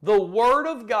 The Word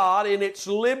of God in its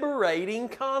liberating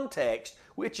context,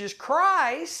 which is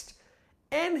Christ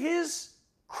and His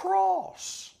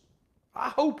cross. I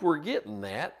hope we're getting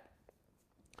that.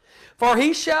 For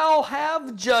he shall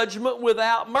have judgment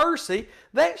without mercy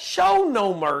that show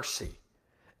no mercy,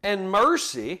 and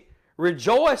mercy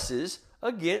rejoices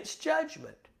against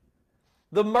judgment.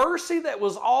 The mercy that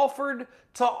was offered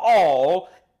to all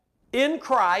in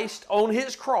Christ on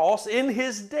His cross, in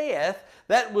His death,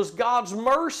 that was God's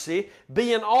mercy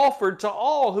being offered to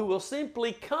all who will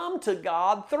simply come to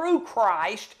God through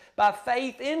Christ by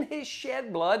faith in His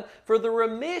shed blood for the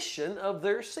remission of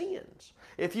their sins.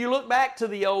 If you look back to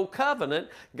the Old Covenant,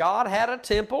 God had a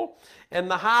temple,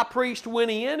 and the high priest went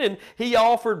in and he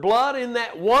offered blood in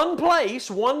that one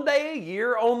place, one day a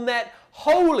year, on that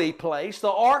holy place,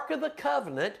 the Ark of the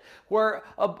Covenant, where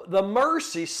the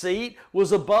mercy seat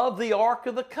was above the Ark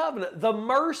of the Covenant. The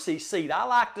mercy seat, I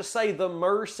like to say the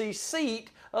mercy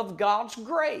seat of God's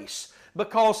grace,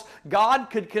 because God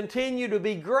could continue to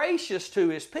be gracious to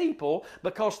His people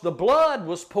because the blood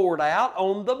was poured out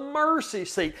on the mercy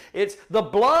seat. The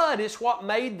blood is what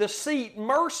made the seat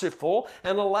merciful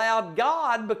and allowed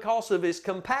God, because of His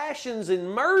compassions and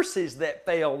mercies that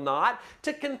fail not,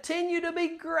 to continue to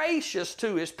be gracious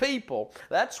to His people.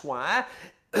 That's why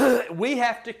we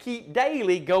have to keep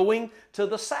daily going to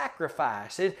the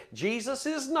sacrifice. Jesus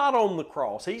is not on the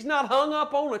cross. He's not hung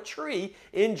up on a tree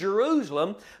in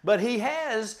Jerusalem, but He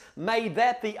has made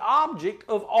that the object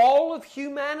of all of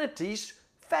humanity's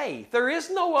faith. There is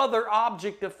no other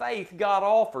object of faith God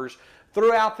offers.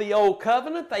 Throughout the Old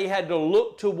Covenant, they had to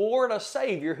look toward a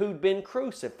Savior who'd been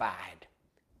crucified,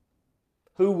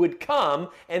 who would come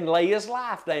and lay His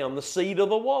life down, the seed of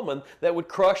the woman that would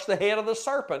crush the head of the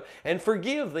serpent and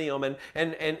forgive them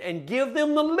and give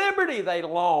them the liberty they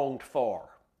longed for,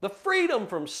 the freedom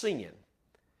from sin.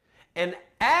 And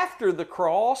after the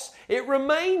cross, it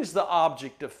remains the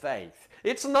object of faith.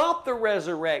 It's not the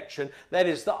resurrection that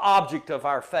is the object of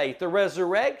our faith. The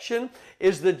resurrection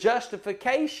is the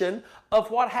justification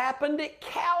of what happened at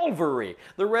Calvary.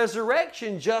 The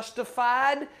resurrection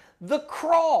justified the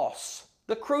cross,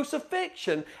 the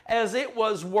crucifixion, as it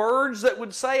was words that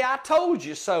would say, I told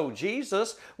you so.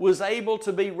 Jesus was able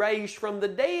to be raised from the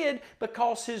dead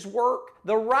because His work,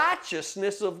 the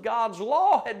righteousness of God's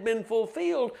law, had been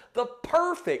fulfilled. The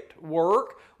perfect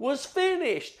work was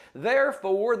finished.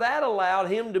 Therefore, that allowed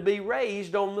Him to be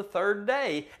raised on the third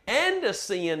day and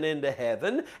ascend into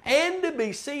heaven and to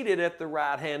be seated at the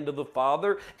right hand of the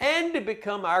Father and to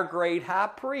become our great high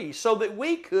priest, so that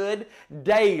we could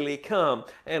daily come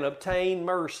and obtain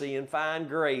mercy and find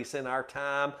grace in our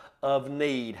time of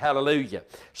need. Hallelujah.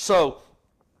 So,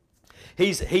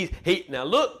 now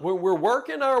look, we're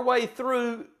working our way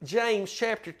through James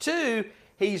chapter 2.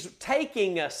 He's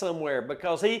taking us somewhere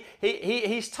because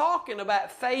he's talking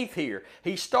about faith here.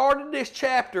 He started this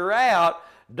chapter out,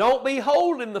 don't be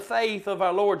holding the faith of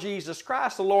our Lord Jesus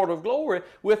Christ, the Lord of glory,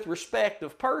 with respect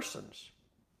of persons,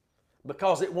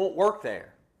 because it won't work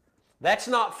there. That's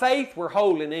not faith we're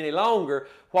holding any longer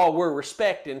while we're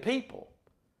respecting people.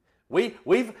 We've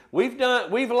laid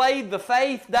the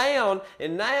faith down,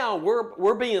 and now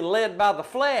we're being led by the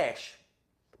flesh,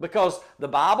 because the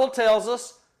Bible tells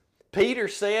us, Peter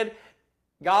said,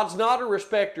 God's not a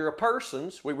respecter of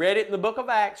persons. We read it in the book of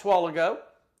Acts a while ago.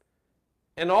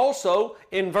 And also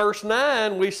in verse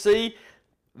 9 we see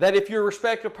that if you're a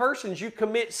respecter of persons, you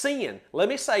commit sin. Let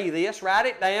me say this, write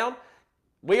it down.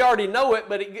 We already know it,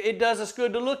 but it does us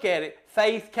good to look at it.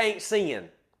 Faith can't sin.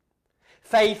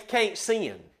 Faith can't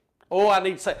sin. Oh, I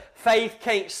need to say, faith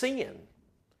can't sin.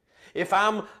 If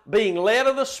I'm being led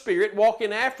of the Spirit,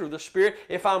 walking after the Spirit,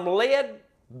 if I'm led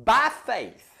by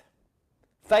faith,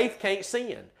 faith can't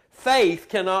sin. Faith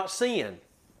cannot sin.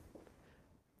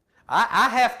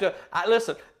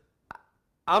 Listen,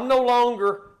 I'm no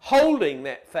longer holding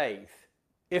that faith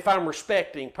if I'm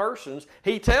respecting persons.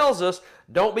 He tells us,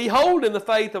 don't be holding the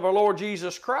faith of our Lord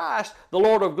Jesus Christ, the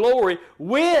Lord of glory,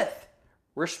 with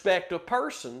respect of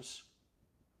persons.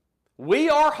 We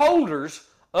are holders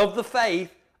of the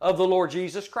faith of the Lord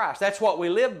Jesus Christ. That's what we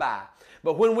live by.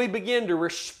 But when we begin to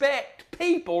respect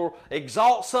people,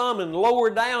 exalt some and lower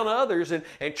down others, and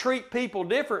treat people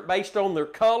different based on their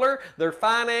color, their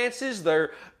finances,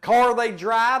 their car they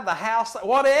drive, the house,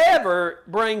 whatever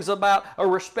brings about a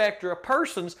respecter of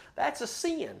persons, that's a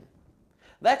sin.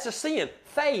 That's a sin.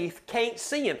 Faith can't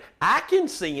sin. I can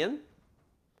sin,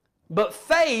 but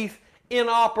faith in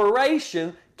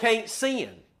operation can't sin.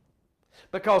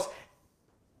 Because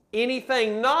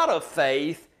anything not of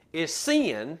faith is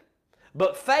sin.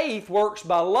 But faith works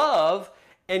by love,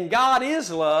 and God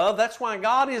is love. That's why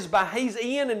He's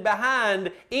in and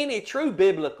behind any true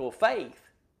biblical faith.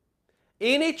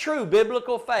 Any true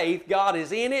biblical faith, God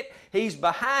is in it, He's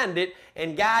behind it,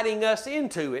 and guiding us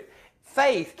into it.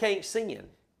 Faith can't sin.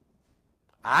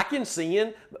 I can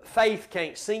sin, but faith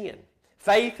can't sin.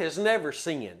 Faith has never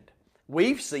sinned.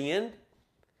 We've sinned.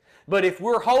 But if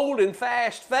we're holding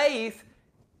fast faith,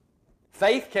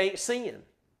 faith can't sin.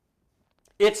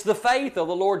 It's the faith of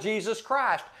the Lord Jesus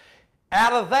Christ.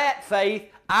 Out of that faith,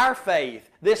 our faith,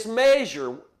 this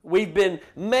measure, we've been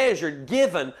measured,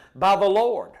 given by the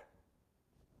Lord.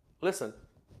 Listen,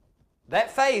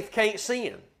 that faith can't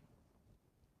sin.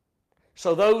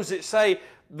 So those that say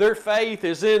their faith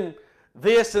is in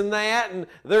this and that, and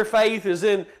their faith is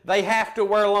in they have to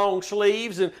wear long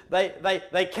sleeves, and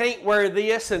they can't wear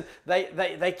this, and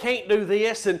they can't do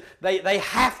this, and they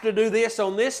have to do this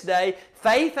on this day.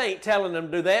 Faith ain't telling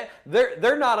them to do that.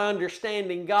 They're not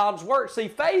understanding God's Word. See,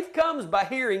 faith comes by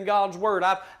hearing God's Word.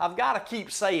 I've got to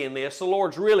keep saying this. The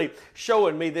Lord's really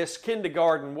showing me this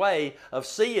kindergarten way of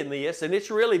seeing this, and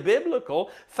it's really biblical.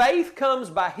 Faith comes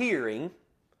by hearing,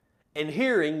 and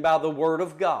hearing by the Word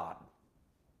of God.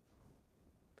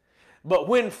 But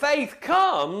when faith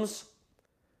comes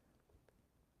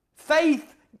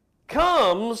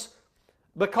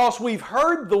because we've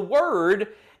heard the Word,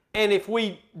 and if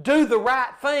we do the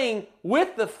right thing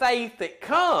with the faith that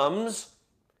comes,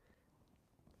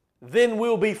 then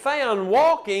we'll be found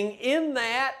walking in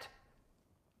that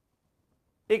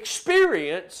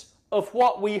experience of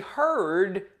what we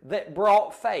heard that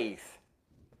brought faith.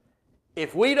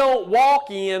 If we don't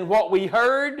walk in what we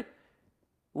heard,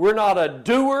 we're not a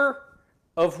doer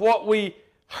of what we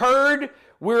heard.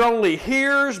 We're only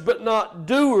hearers but not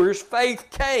doers. Faith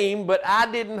came, but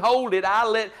I didn't hold it.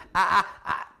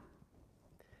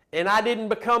 And I didn't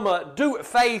become a doer.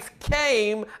 Faith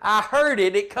came, I heard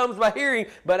it. It comes by hearing,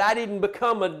 but I didn't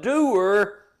become a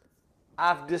doer.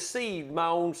 I've deceived my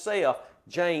own self.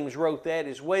 James wrote that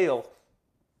as well.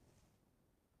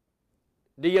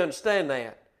 Do you understand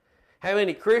that? How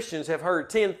many Christians have heard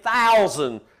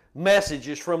 10,000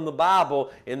 messages from the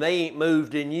Bible and they ain't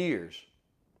moved in years?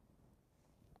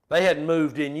 They hadn't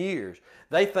moved in years.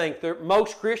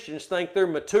 Most Christians think their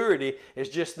maturity is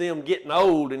just them getting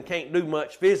old and can't do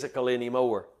much physical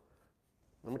anymore.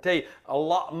 Let me tell you,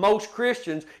 most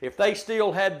Christians, if they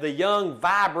still had the young,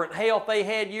 vibrant health they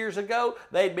had years ago,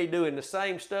 they'd be doing the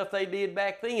same stuff they did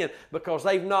back then because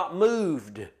they've not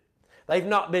moved. They've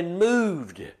not been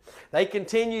moved. They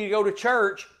continue to go to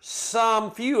church,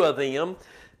 some few of them,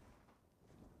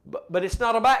 but it's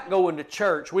not about going to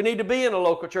church. We need to be in a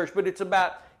local church, but it's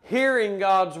about hearing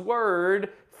God's Word.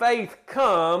 Faith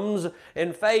comes,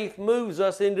 and faith moves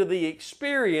us into the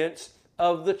experience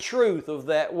of the truth of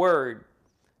that Word.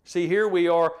 See, here we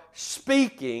are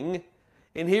speaking,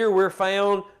 and here we're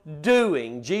found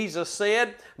doing. Jesus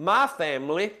said, my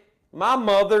family, my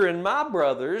mother and my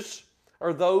brothers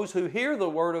are those who hear the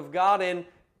Word of God and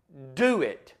do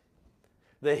it.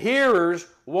 The hearers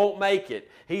won't make it.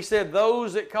 He said,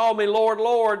 those that call me Lord,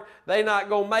 Lord, they not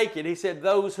going to make it. He said,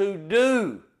 those who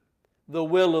do the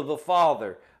will of the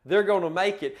Father, they're going to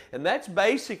make it. And that's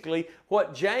basically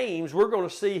what James, we're going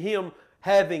to see him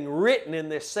having written in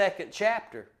this second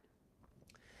chapter.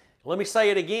 Let me say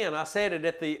it again. I said it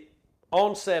at the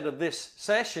onset of this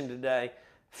session today.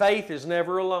 Faith is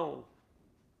never alone.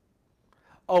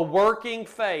 A working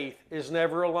faith is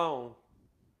never alone.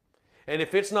 And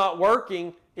if it's not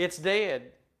working, it's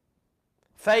dead.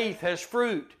 Faith has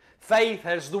fruit. Faith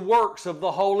has the works of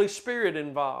the Holy Spirit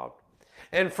involved.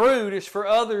 And fruit is for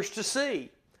others to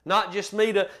see. Not just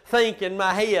me to think in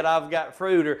my head I've got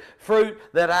fruit, or fruit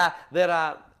that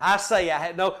I say I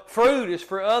had. No, fruit is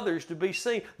for others to be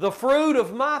seen. The fruit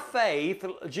of my faith,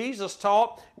 Jesus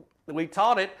taught, we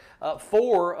taught it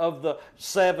 4 of the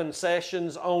 7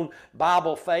 sessions on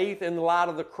Bible faith in the light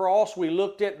of the cross. We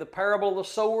looked at the parable of the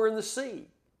sower and the seed.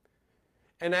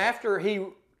 And after he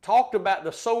talked about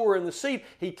the sower and the seed,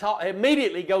 he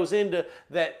immediately goes into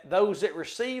that those that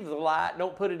receive the light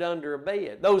don't put it under a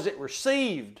bed. Those that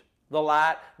received the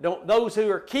light, those who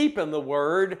are keeping the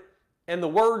Word, and the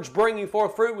Word's bringing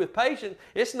forth fruit with patience,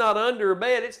 it's not under a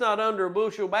bed, it's not under a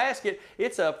bushel basket,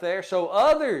 it's up there so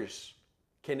others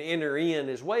can enter in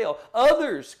as well.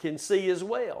 Others can see as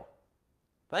well.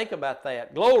 Think about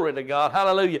that. Glory to God.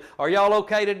 Hallelujah. Are y'all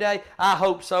okay today? I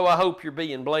hope so. I hope you're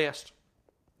being blessed.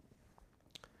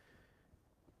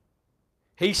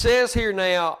 He says here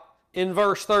now in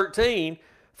verse 13,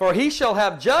 for he shall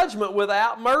have judgment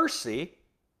without mercy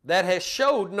that has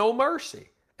showed no mercy.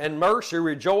 And mercy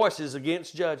rejoices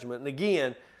against judgment. And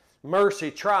again, mercy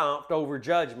triumphed over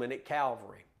judgment at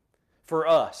Calvary for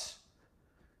us.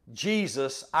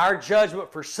 Jesus, our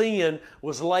judgment for sin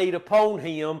was laid upon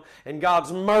Him, and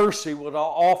God's mercy was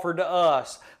offered to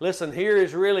us. Listen, here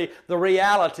is really the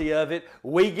reality of it.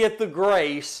 We get the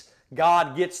grace.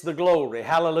 God gets the glory.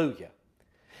 Hallelujah.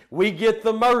 We get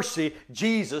the mercy.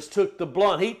 Jesus took the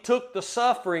blunt. He took the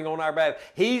suffering on our behalf.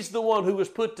 He's the one who was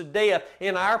put to death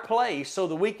in our place so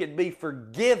that we could be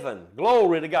forgiven.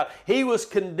 Glory to God. He was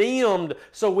condemned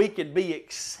so we could be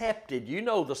accepted. You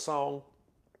know the song.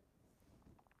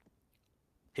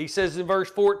 He says in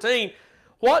verse 14,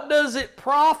 "What does it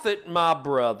profit, my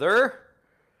brother,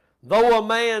 though a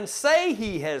man say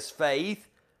he has faith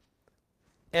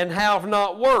and have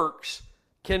not works?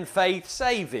 Can faith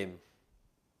save him?"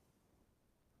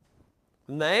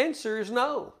 And the answer is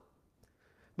no.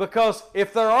 Because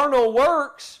if there are no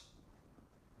works,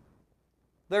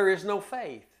 there is no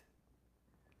faith.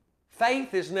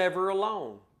 Faith is never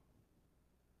alone.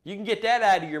 You can get that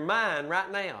out of your mind right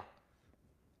now.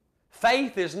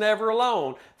 Faith is never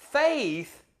alone.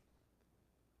 Faith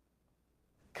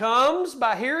comes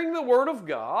by hearing the Word of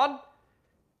God,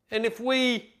 and if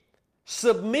we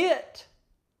submit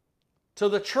to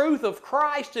the truth of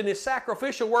Christ and His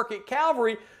sacrificial work at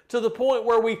Calvary to the point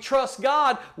where we trust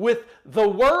God with the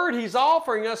Word He's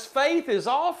offering us, faith is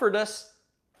offered us,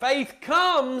 faith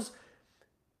comes,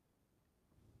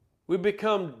 we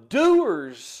become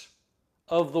doers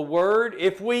of the Word.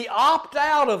 If we opt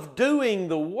out of doing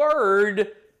the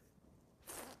Word,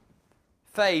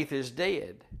 faith is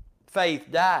dead. Faith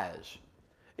dies.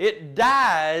 It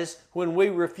dies when we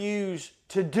refuse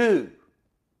to do.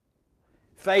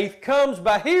 Faith comes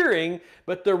by hearing,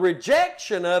 but the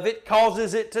rejection of it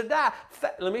causes it to die.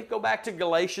 Let me go back to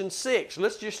Galatians 6.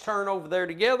 Let's just turn over there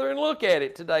together and look at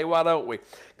it today, why don't we?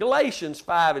 Galatians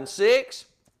 5 and 6.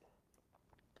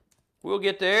 We'll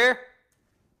get there.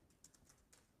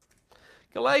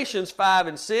 Galatians 5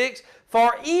 and 6.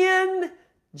 "For in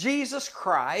Jesus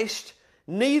Christ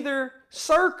neither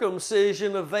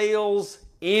circumcision avails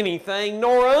anything,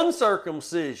 nor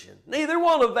uncircumcision. Neither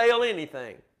one avail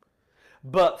anything.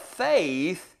 But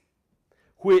faith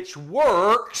which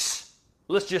works,"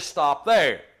 let's just stop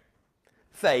there.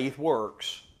 Faith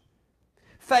works.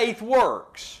 Faith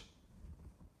works.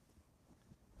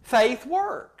 Faith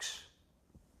works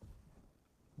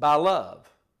by love.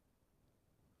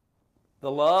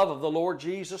 The love of the Lord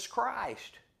Jesus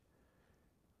Christ,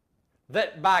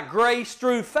 that by grace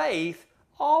through faith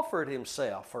offered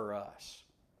Himself for us.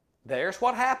 There's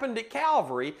what happened at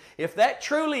Calvary. If that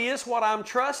truly is what I'm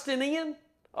trusting in,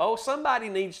 oh, somebody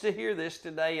needs to hear this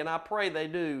today, and I pray they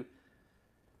do,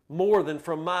 more than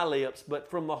from my lips, but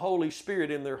from the Holy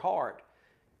Spirit in their heart.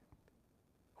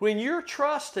 When you're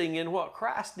trusting in what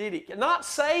Christ did, not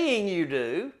saying you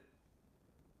do,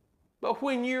 but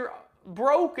when you're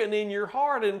broken in your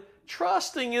heart and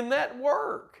trusting in that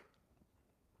work,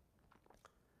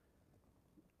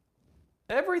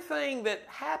 everything that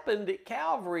happened at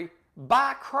Calvary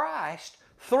by Christ,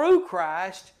 through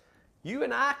Christ, you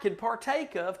and I can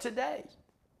partake of today.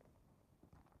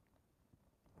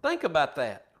 Think about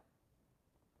that.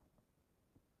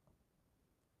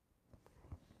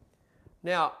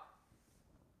 Now,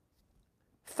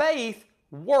 faith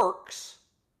works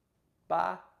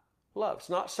by love. It's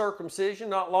not circumcision,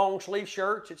 not long sleeve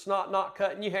shirts. It's not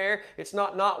cutting your hair. It's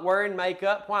not wearing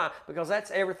makeup. Why? Because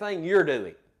that's everything you're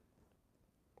doing.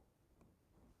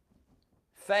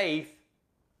 Faith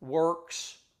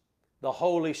works the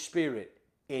Holy Spirit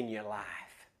in your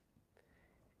life.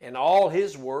 And all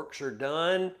His works are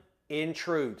done in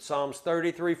truth. Psalms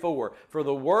 33:4. "For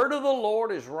the word of the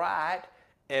Lord is right,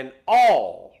 and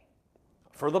all,"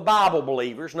 for the Bible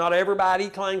believers, not everybody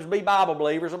claims to be Bible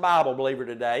believers, a Bible believer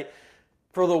today.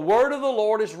 "For the word of the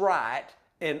Lord is right,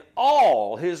 and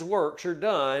all His works are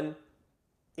done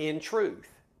in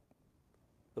truth."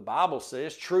 The Bible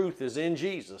says truth is in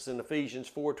Jesus in Ephesians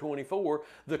 4:24.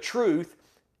 The truth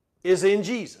is in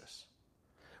Jesus.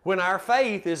 When our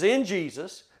faith is in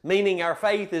Jesus, meaning our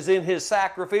faith is in His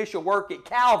sacrificial work at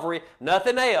Calvary,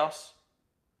 nothing else,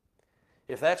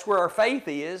 if that's where our faith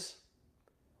is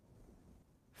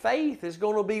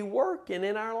going to be working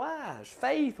in our lives.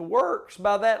 Faith works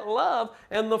by that love,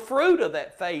 and the fruit of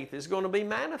that faith is going to be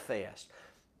manifest.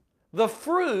 The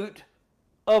fruit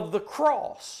of the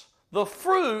cross, the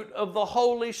fruit of the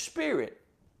Holy Spirit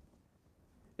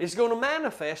is going to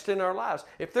manifest in our lives.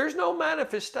 If there's no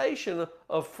manifestation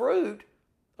of fruit,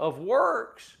 of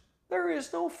works, there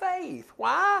is no faith.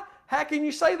 Why? How can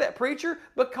you say that, preacher?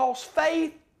 Because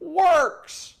faith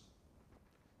works.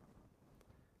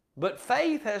 But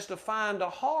faith has to find a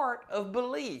heart of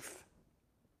belief.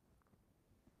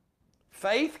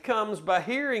 Faith comes by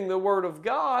hearing the Word of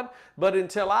God, but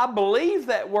until I believe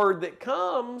that Word that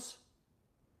comes,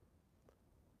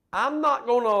 I'm not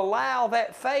going to allow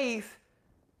that faith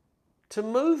to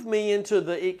move me into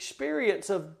the experience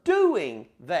of doing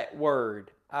that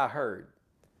Word. I heard?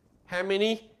 How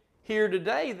many here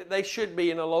today that they should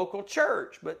be in a local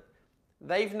church, but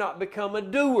they've not become a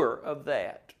doer of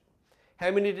that?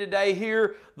 How many today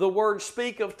hear the word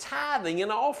speak of tithing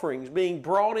and offerings being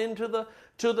brought into the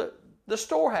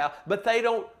storehouse, but they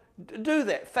don't do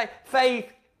that?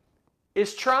 Faith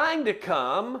is trying to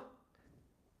come.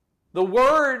 The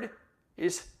word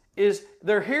is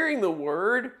they're hearing the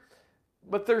word,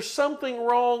 but there's something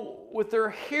wrong with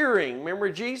their hearing.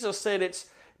 Remember, Jesus said it's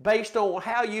based on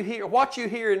how you hear, what you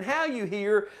hear and how you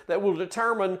hear, that will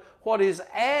determine what is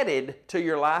added to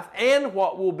your life and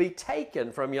what will be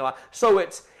taken from your life. So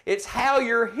it's how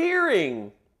you're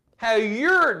hearing, how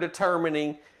you're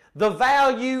determining the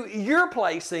value you're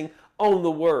placing on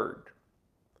the Word.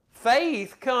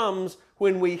 Faith comes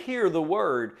when we hear the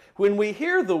Word. When we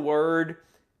hear the Word,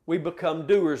 we become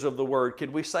doers of the Word.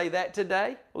 Could we say that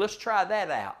today? Well, let's try that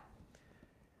out.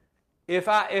 If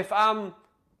I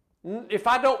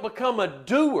don't become a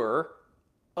doer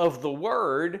of the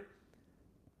Word,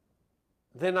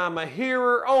 then I'm a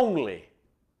hearer only.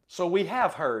 So we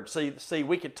have heard. See,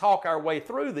 we could talk our way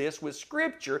through this with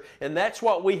Scripture, and that's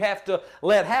what we have to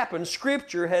let happen.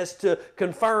 Scripture has to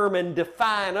confirm and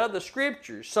define other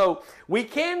Scriptures. So we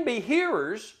can be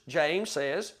hearers, James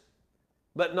says,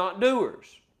 but not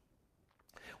doers.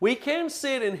 We can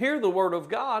sit and hear the Word of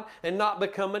God and not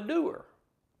become a doer.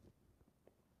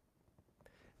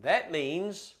 That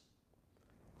means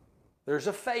there's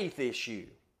a faith issue.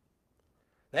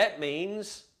 That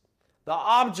means the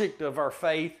object of our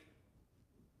faith,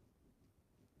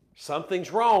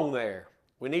 something's wrong there.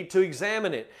 We need to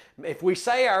examine it. If we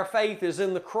say our faith is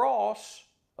in the cross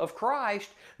of Christ,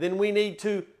 then we need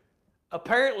to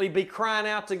apparently be crying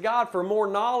out to God for more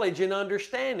knowledge and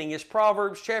understanding. It's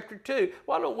Proverbs chapter 2.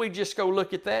 Why don't we just go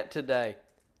look at that today?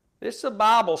 This is a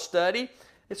Bible study.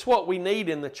 It's what we need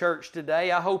in the church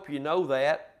today. I hope you know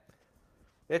that.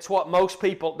 It's what most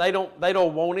people, they don't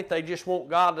want it. They just want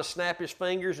God to snap His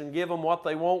fingers and give them what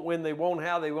they want, when they want,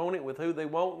 how they want it, with who they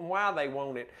want, and why they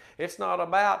want it. It's not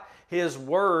about His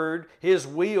Word, His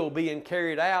will being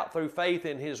carried out through faith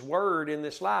in His Word in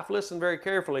this life. Listen very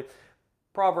carefully.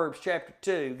 Proverbs chapter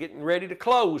 2, getting ready to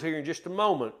close here in just a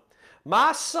moment.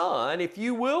 My son, if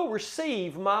you will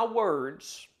receive my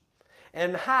words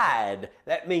and hide,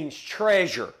 that means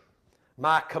treasure,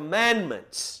 my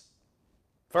commandments.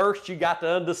 First, you got to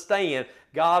understand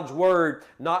God's Word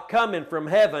not coming from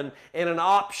heaven in an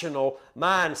optional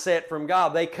mindset from God.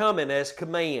 They come in as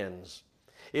commands.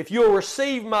 If you'll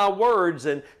receive my words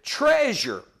and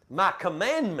treasure my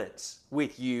commandments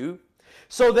with you,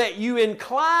 so that you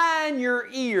incline your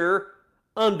ear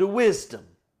unto wisdom,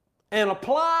 and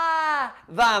apply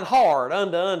thine heart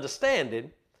unto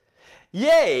understanding,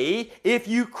 yea, if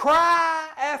you cry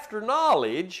after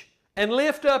knowledge, and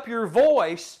lift up your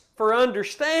voice for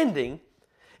understanding,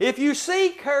 if you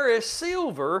seek her as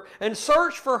silver, and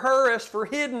search for her as for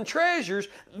hidden treasures,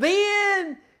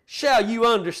 then shall you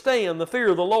understand the fear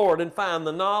of the Lord, and find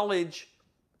the knowledge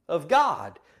of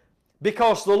God.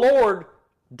 Because the Lord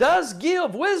does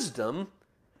give wisdom,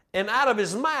 and out of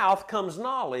His mouth comes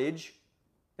knowledge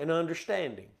and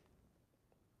understanding.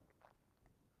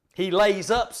 He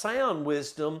lays up sound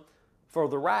wisdom for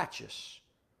the righteous.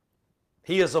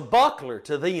 He is a buckler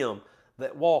to them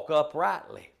that walk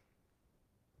uprightly.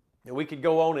 And we could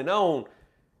go on,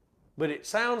 but it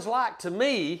sounds like to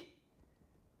me,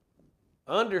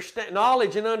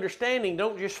 knowledge and understanding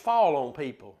don't just fall on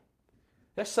people.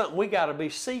 That's something we got to be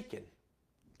seeking.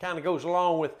 Kind of goes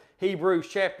along with Hebrews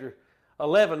chapter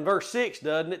 11 verse 6,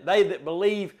 doesn't it? They that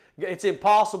believe it's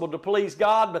impossible to please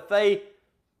God, but they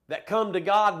that come to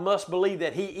God must believe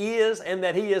that He is, and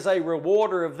that He is a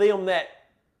rewarder of them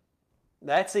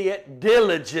that's it,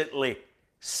 diligently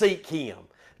seek Him.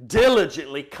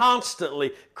 Diligently,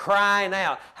 constantly crying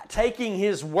out, taking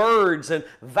His words and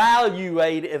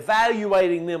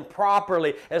evaluating them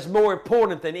properly as more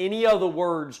important than any other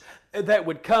words that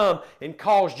would come and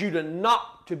cause you to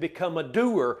not to become a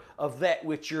doer of that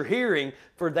which you're hearing,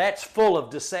 for that's full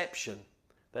of deception.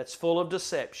 That's full of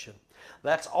deception.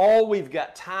 That's all we've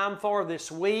got time for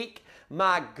this week.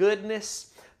 My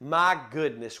goodness, my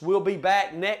goodness. We'll be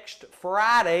back next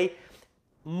Friday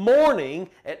morning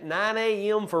at 9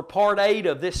 a.m. for part 8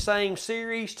 of this same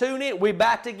series. Tune in. We're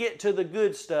about to get to the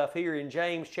good stuff here in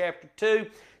James chapter 2,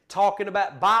 talking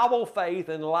about Bible faith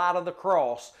in light of the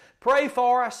cross. Pray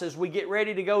for us as we get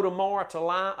ready to go tomorrow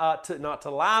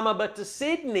to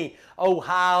Sydney,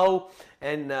 Ohio.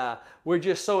 And we're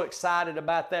just so excited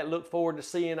about that. Look forward to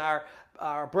seeing our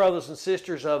brothers and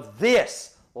sisters of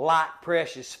this like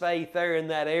precious faith there in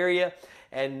that area.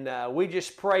 And we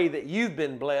just pray that you've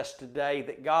been blessed today,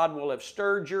 that God will have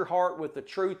stirred your heart with the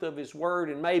truth of His Word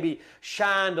and maybe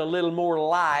shined a little more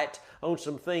light on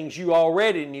some things you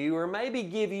already knew, or maybe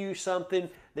give you something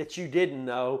that you didn't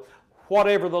know.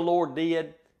 Whatever the Lord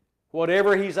did,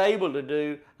 whatever He's able to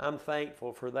do, I'm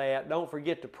thankful for that. Don't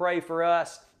forget to pray for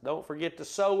us. Don't forget to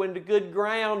sow into good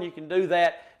ground. You can do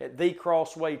that at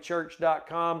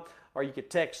thecrosswaychurch.com, or you can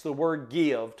text the word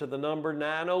GIVE to the number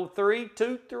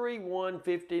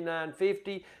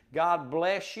 903-231-5950. God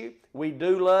bless you. We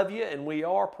do love you, and we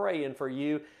are praying for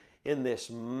you in this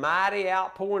mighty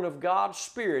outpouring of God's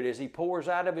Spirit as He pours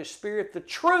out of His Spirit the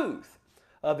truth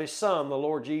of His Son, the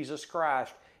Lord Jesus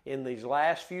Christ, in these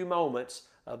last few moments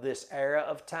of this era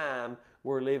of time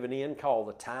we're living in called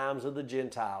the times of the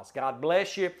Gentiles. God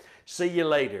bless you. See you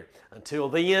later. Until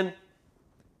then,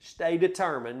 stay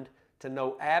determined to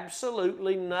know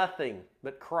absolutely nothing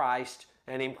but Christ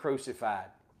and Him crucified.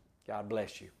 God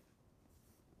bless you.